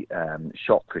many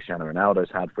shots Cristiano Ronaldo's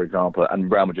had, for example,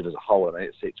 and Real Madrid as a whole. I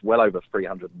mean, it's well over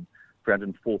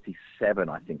 347,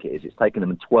 I think it is. It's taken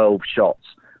them 12 shots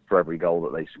for every goal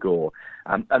that they score.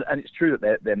 And it's true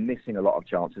that they're missing a lot of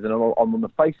chances. And on the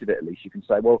face of it, at least, you can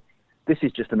say, well, this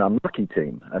is just an unlucky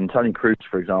team. And Tony Kroos,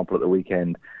 for example, at the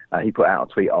weekend, he put out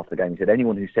a tweet after the game. He said,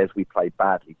 anyone who says we played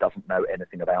badly doesn't know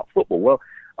anything about football. Well,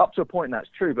 up to a point, that's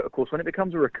true. But, of course, when it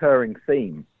becomes a recurring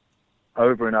theme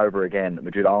over and over again, that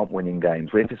Madrid aren't winning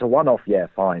games, if it's a one-off, yeah,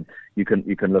 fine. You can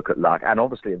look at luck. And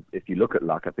obviously, if you look at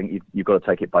luck, I think you've got to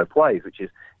take it both ways, which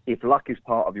is if luck is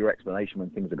part of your explanation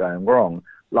when things are going wrong,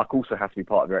 luck also has to be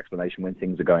part of your explanation when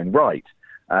things are going right.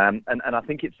 And I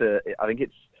think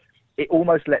it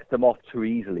almost lets them off too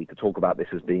easily to talk about this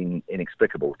as being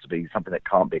inexplicable, to be something that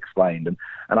can't be explained. And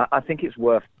I think it's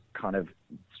worth kind of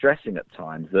stressing at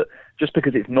times that just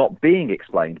because it's not being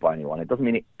explained by anyone, it doesn't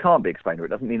mean it can't be explained, or it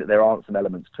doesn't mean that there aren't some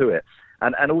elements to it.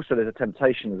 And also there's a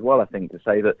temptation as well, I think, to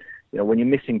say that, when you're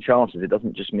missing chances, it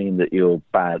doesn't just mean that you're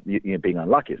bad, you're being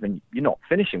unlucky. It means you're not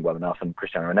finishing well enough. And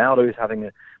Cristiano Ronaldo is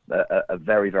having a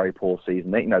very, very poor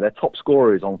season. Their top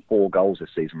scorer is on 4 goals this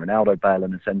season. Ronaldo, Bale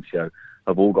and Asensio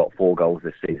have all got 4 goals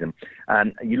this season.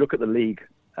 And you look at the league,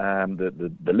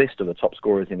 the list of the top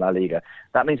scorers in La Liga,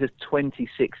 that means there's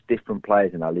 26 different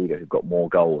players in La Liga who've got more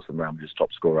goals than Real Madrid's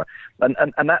top scorer.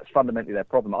 And that's fundamentally their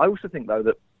problem. I also think, though,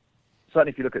 that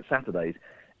certainly if you look at Saturdays,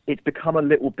 it's become a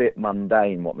little bit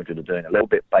mundane what Madrid are doing, a little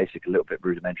bit basic, a little bit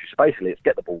rudimentary. So basically it's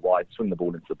get the ball wide, swing the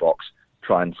ball into the box,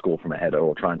 try and score from a header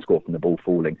or try and score from the ball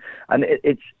falling. And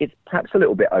it's perhaps a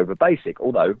little bit over basic,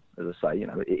 although, as I say,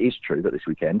 it is true that this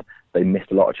weekend they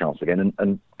missed a lot of chance again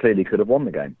and clearly could have won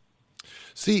the game.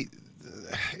 See,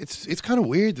 it's kind of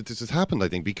weird that this has happened, I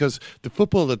think, because the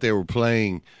football that they were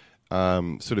playing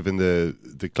sort of in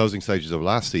the closing stages of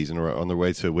last season or on their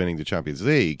way to winning the Champions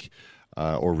League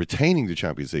or retaining the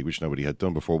Champions League, which nobody had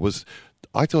done before, was,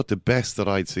 I thought, the best that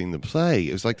I'd seen them play.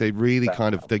 It was like they'd really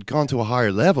they'd gone to a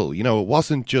higher level. It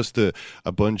wasn't just a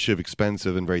bunch of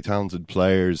expensive and very talented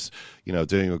players,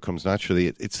 doing what comes naturally.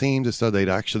 It seemed as though they'd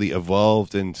actually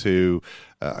evolved into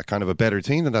a kind of a better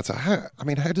team than that. So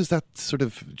how does that sort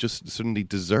of just suddenly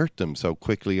desert them so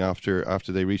quickly after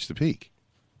they reach the peak?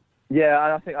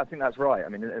 Yeah, I think that's right. I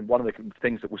mean, and one of the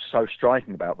things that was so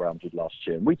striking about Real Madrid last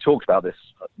year, and we talked about this,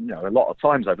 a lot of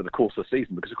times over the course of the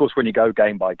season, because of course when you go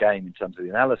game by game in terms of the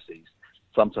analyses,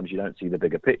 sometimes you don't see the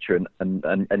bigger picture,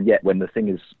 and yet when the thing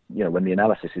is, when the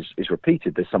analysis is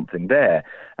repeated, there's something there.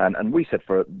 And we said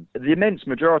for the immense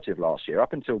majority of last year,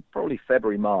 up until probably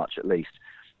February, March at least,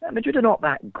 Madrid are not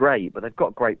that great, but they've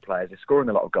got great players. They're scoring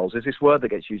a lot of goals. There's this word that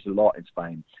gets used a lot in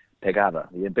Spain, pegada,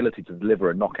 the ability to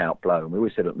deliver a knockout blow. And we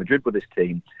always said that Madrid were this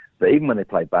team that even when they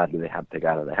played badly, they had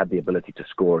pegada. They had the ability to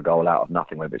score a goal out of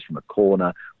nothing, whether it's from a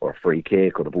corner or a free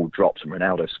kick or the ball drops and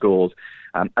Ronaldo scores.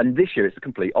 And this year it's the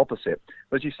complete opposite.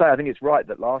 But as you say, I think it's right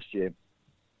that last year,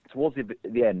 towards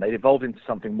the end, they'd evolved into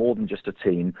something more than just a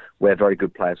team where very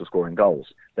good players were scoring goals.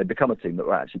 They'd become a team that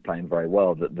were actually playing very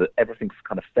well, that everything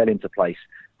kind of fell into place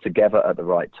together at the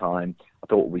right time. I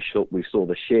thought we saw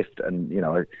the shift, and,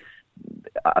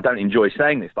 I don't enjoy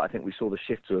saying this, but I think we saw the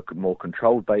shift to a more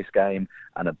controlled-based game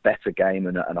and a better game,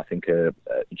 and I think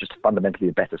just fundamentally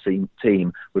a better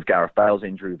team with Gareth Bale's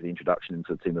injury, with the introduction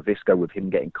into the team of Isco, with him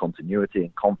getting continuity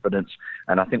and confidence.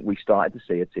 And I think we started to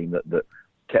see a team that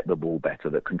kept the ball better,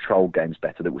 that controlled games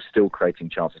better, that was still creating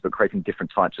chances, but creating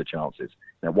different types of chances.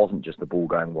 It wasn't just the ball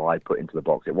going wide, put into the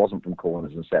box. It wasn't from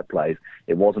corners and set plays.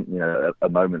 It wasn't, a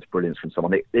moment's brilliance from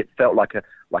someone. It felt like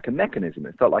a mechanism.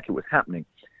 It felt like it was happening.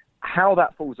 How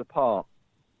that falls apart,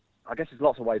 I guess there's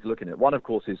lots of ways of looking at it. One, of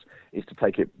course, is to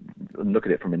take it and look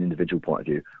at it from an individual point of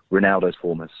view. Ronaldo's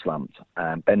form has slumped.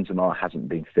 Benzema hasn't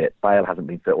been fit. Bale hasn't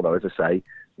been fit, although, as I say,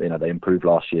 they improved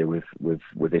last year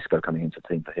with Isco coming into the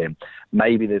team for him.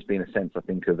 Maybe there's been a sense, I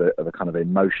think, of a kind of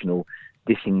emotional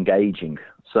disengaging,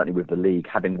 certainly with the league,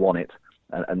 having won it,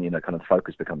 and kind of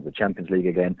focus becomes the Champions League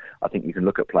again. I think you can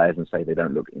look at players and say they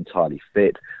don't look entirely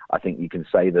fit. I think you can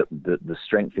say that the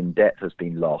strength in depth has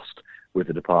been lost with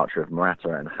the departure of Morata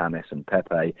and James and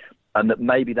Pepe, and that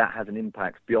maybe that has an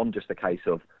impact beyond just the case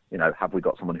of, have we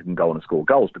got someone who can go on and score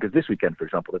goals? Because this weekend, for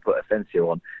example, they put Asensio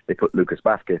on, they put Lucas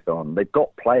Vázquez on, they've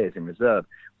got players in reserve.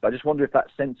 But I just wonder if that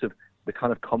sense of the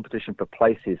kind of competition for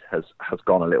places has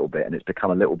gone a little bit, and it's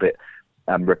become a little bit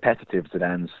repetitive,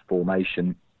 Zidane's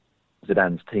formation,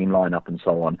 Zidane's team lineup and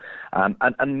so on.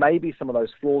 And maybe some of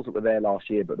those flaws that were there last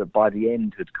year, but that by the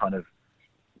end had kind of,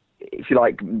 if you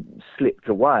like, slipped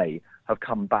away, have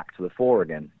come back to the fore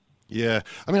again. Yeah.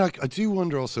 I mean, I do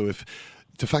wonder also if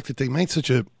the fact that they made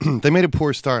a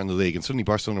poor start in the league and suddenly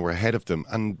Barcelona were ahead of them,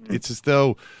 and it's as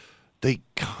though they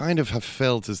kind of have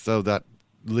felt as though that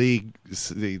league,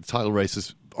 the title race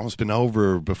has almost been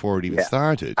over before it even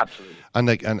started. Absolutely.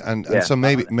 And so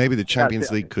maybe the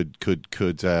Champions League could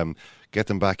get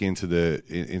them back into the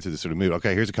sort of mood.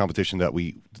 Okay, here's a competition that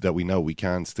we know we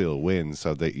can still win,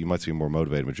 so that you might see a more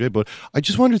motivated Madrid. But I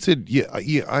just wondered,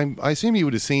 I assume you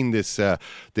would have seen this the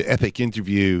epic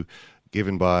interview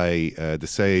given by the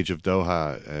sage of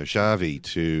Doha, Xavi,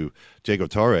 to Diego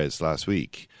Torres last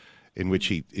week, in which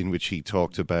he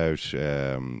talked about his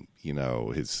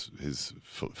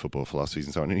football philosophies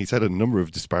and so on, and he said a number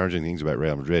of disparaging things about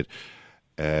Real Madrid.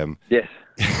 Yes,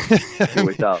 he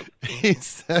always does. He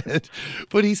said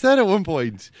at one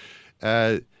point,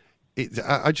 I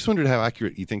just wondered how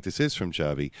accurate you think this is from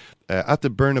Xavi. At the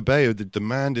Bernabeu, the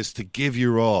demand is to give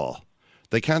your all.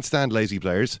 They can't stand lazy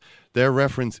players. Their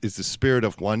reference is the spirit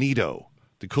of Juanito,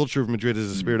 the culture of Madrid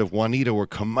is a spirit of Juanito or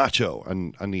Camacho,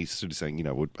 and he's sort of saying, you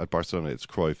know, at Barcelona it's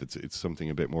Cruyff, it's something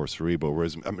a bit more cerebral,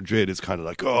 whereas at Madrid it's kind of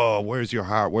like, oh, where's your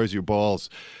heart, where's your balls?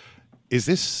 Does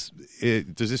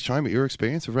this chime with your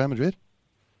experience of Real Madrid?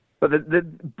 But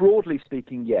broadly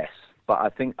speaking, yes.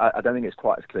 But I don't think it's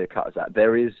quite as clear cut as that.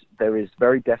 There is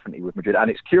very definitely with Madrid, and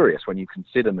it's curious when you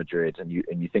consider Madrid and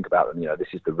you think about them. You know, this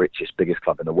is the richest, biggest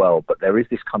club in the world. But there is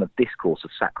this kind of discourse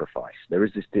of sacrifice. There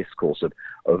is this discourse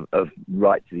of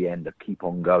right to the end, of keep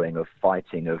on going, of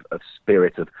fighting, of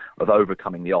spirit, of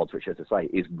overcoming the odds. Which, as I say,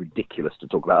 is ridiculous to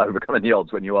talk about overcoming the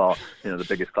odds when you are, you know, the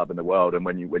biggest club in the world, and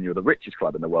when you're the richest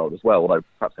club in the world as well. Although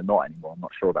perhaps they're not anymore. I'm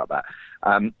not sure about that.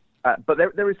 But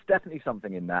there is definitely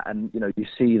something in that, and you know, you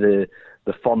see the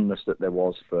fondness that there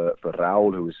was for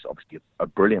Raúl, who was obviously a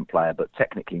brilliant player, but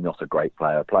technically not a great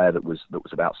player, a player that was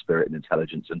about spirit and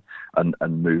intelligence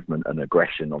and movement and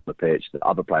aggression on the pitch. That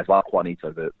other players, like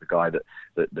Juanito, the guy that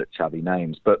Xavi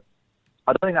names, but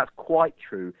I don't think that's quite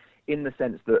true in the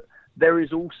sense that there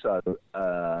is also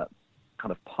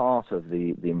kind of part of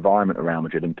the environment around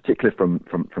Madrid, and particularly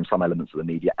from some elements of the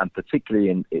media, and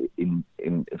particularly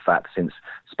in fact since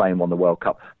Spain won the World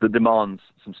Cup, that demands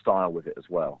some style with it as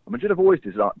well. And Madrid have always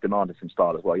demanded some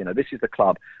style as well. You know, this is the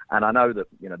club, and I know that,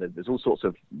 you know,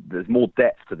 there's more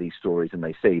depth to these stories than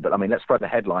they see. But I mean, let's throw the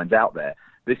headlines out there.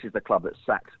 This is the club that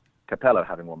sacked Capello,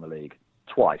 having won the league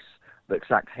twice, that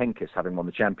sacked Henkes, having won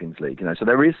the Champions League. You know, so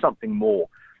there is something more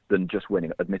than just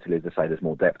winning. Admittedly, as I say, there's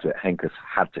more depth to it. Henkes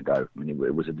had to go. I mean,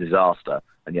 it was a disaster,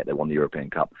 and yet they won the European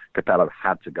Cup. Capello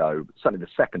had to go, certainly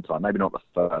the second time, maybe not the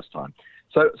first time.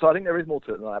 So I think there is more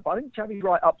to it than that. But I think Xavi's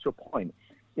right up to a point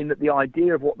in that the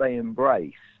idea of what they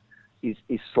embrace is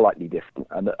slightly different,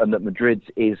 and that Madrid's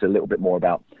is a little bit more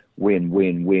about win,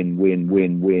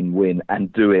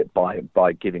 and do it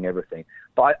by giving everything.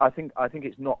 But I think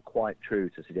it's not quite true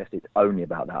to suggest it's only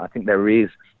about that. I think there is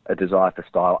a desire for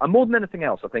style, and more than anything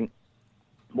else, I think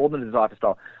more than a desire for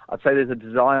style, I'd say there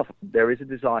is a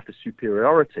desire for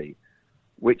superiority,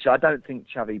 which I don't think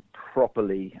Xavi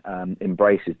properly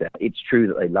embraces there. It's true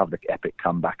that they love the epic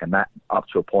comeback, and that, up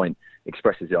to a point,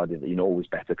 expresses the idea that you're not always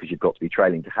better because you've got to be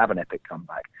trailing to have an epic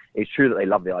comeback. It's true that they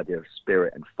love the idea of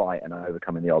spirit and fight and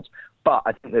overcoming the odds. But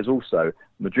I think there's also,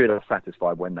 Madrid are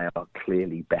satisfied when they are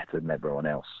clearly better than everyone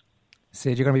else.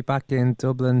 Sid, you're going to be back in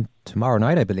Dublin tomorrow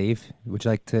night, I believe. Would you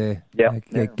like to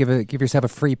give yourself a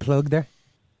free plug there?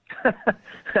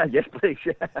 Yes, please.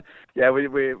 Yeah.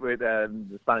 We're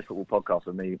the Spanish Football Podcast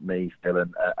with me, Phil,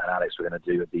 and Alex. We're going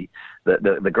to do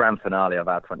the grand finale of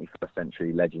our 21st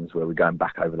Century Legends, where we're going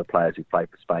back over the players who played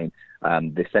for Spain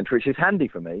this century, which is handy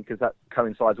for me because that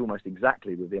coincides almost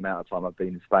exactly with the amount of time I've been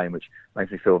in Spain, which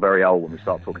makes me feel very old when we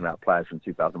start talking about players from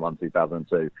 2001,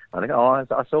 2002. I think,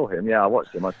 I saw him. Yeah, I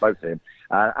watched him. I spoke to him.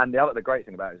 And the great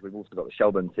thing about it is we've also got the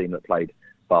Shelburne team that played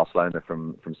Barcelona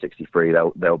from '63.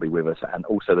 They'll be with us, and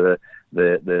also the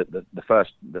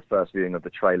first viewing of the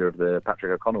trailer of the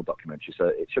Patrick O'Connell documentary. So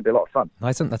it should be a lot of fun.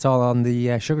 Nice one. That's all on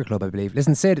the Sugar Club, I believe.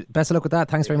 Listen, Sid, best of luck with that.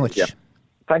 Thanks very much. Yeah.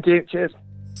 Thank you. Cheers.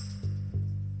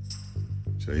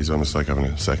 So he's almost like having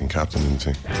a second captain in the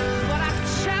team.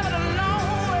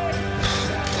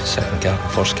 Second captain,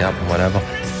 first captain, whatever.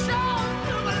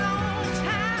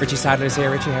 Richie Sadler's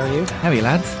here. Richie, how are you? How are you,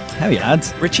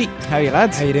 lads? Richie, how are you,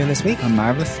 lads? How are you doing this week? I'm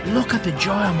marvellous. Look at the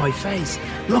joy on my face.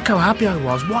 Look how happy I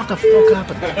was. What the fuck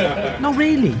happened? No,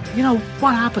 really. You know,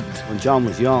 what happened? When John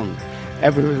was young,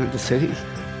 everyone in the city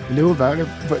knew about it,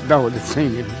 but no one had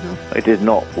seen it. You know? It is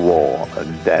not war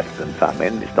and death and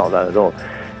famine. It's not that at all.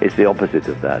 It's the opposite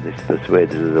of that. It's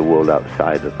persuaded of the world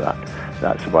outside of that.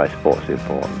 That's why sport's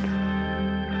important.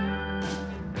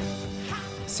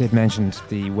 Sid mentioned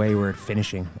the wayward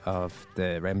finishing of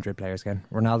the Real Madrid players again.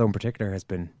 Ronaldo in particular has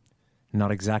been not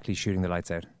exactly shooting the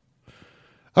lights out.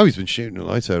 Oh, he's been shooting the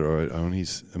lights out, all right.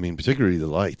 Particularly the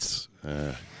lights.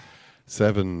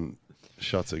 7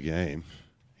 shots a game.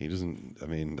 He doesn't. I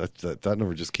mean, that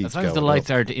number just keeps going. As long as the lights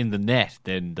aren't in the net,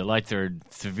 then the lights are in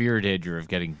severe danger of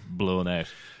getting blown out.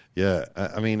 Yeah,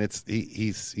 I mean,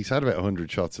 he's had about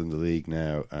 100 shots in the league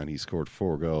now, and he scored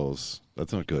 4 goals.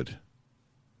 That's not good.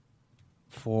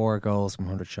 4 goals from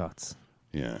 100 shots.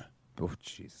 Yeah. Oh,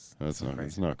 jeez.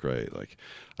 It's not great. Like,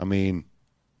 I mean,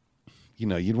 you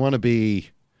know, you'd want to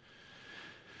be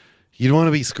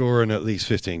scoring at least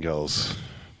 15 goals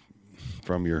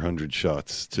from your 100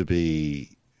 shots to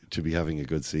be having a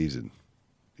good season.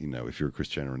 You know, if you're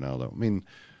Cristiano Ronaldo, I mean,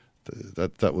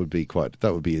 that would be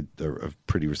a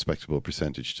pretty respectable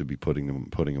percentage to be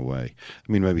putting away.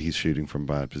 I mean, maybe he's shooting from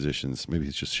bad positions. Maybe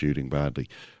he's just shooting badly.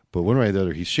 But one way or the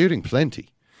other, he's shooting plenty.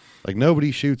 Like,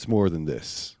 nobody shoots more than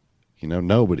this. You know,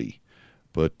 nobody.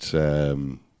 But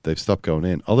they've stopped going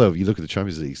in. Although if you look at the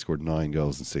Champions League, he scored 9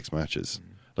 goals in 6 matches.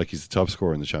 Like, he's the top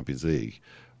scorer in the Champions League,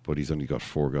 but he's only got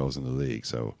 4 goals in the league.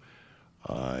 So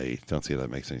I don't see how that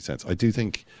makes any sense. I do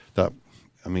think that,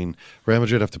 I mean, Real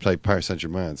Madrid have to play Paris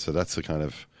Saint-Germain, so that's the kind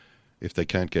of, if they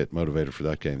can't get motivated for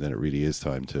that game, then it really is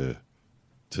time to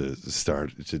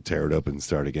start, to tear it up and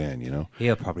start again, you know?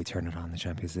 He'll probably turn it on, the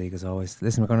Champions League, as always.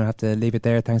 Listen, we're going to have to leave it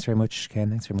there. Thanks very much, Ken.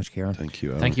 Thanks very much, Kieran. Thank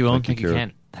you, Owen. Thank you, Owen. Thank you,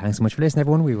 Ken. Thanks so much for listening,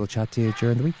 everyone. We will chat to you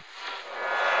during the week.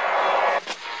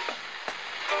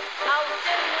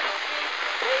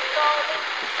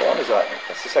 What is that?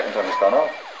 That's the second time it's gone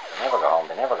off. They never go home.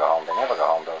 They never go home. They never go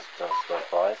home. Those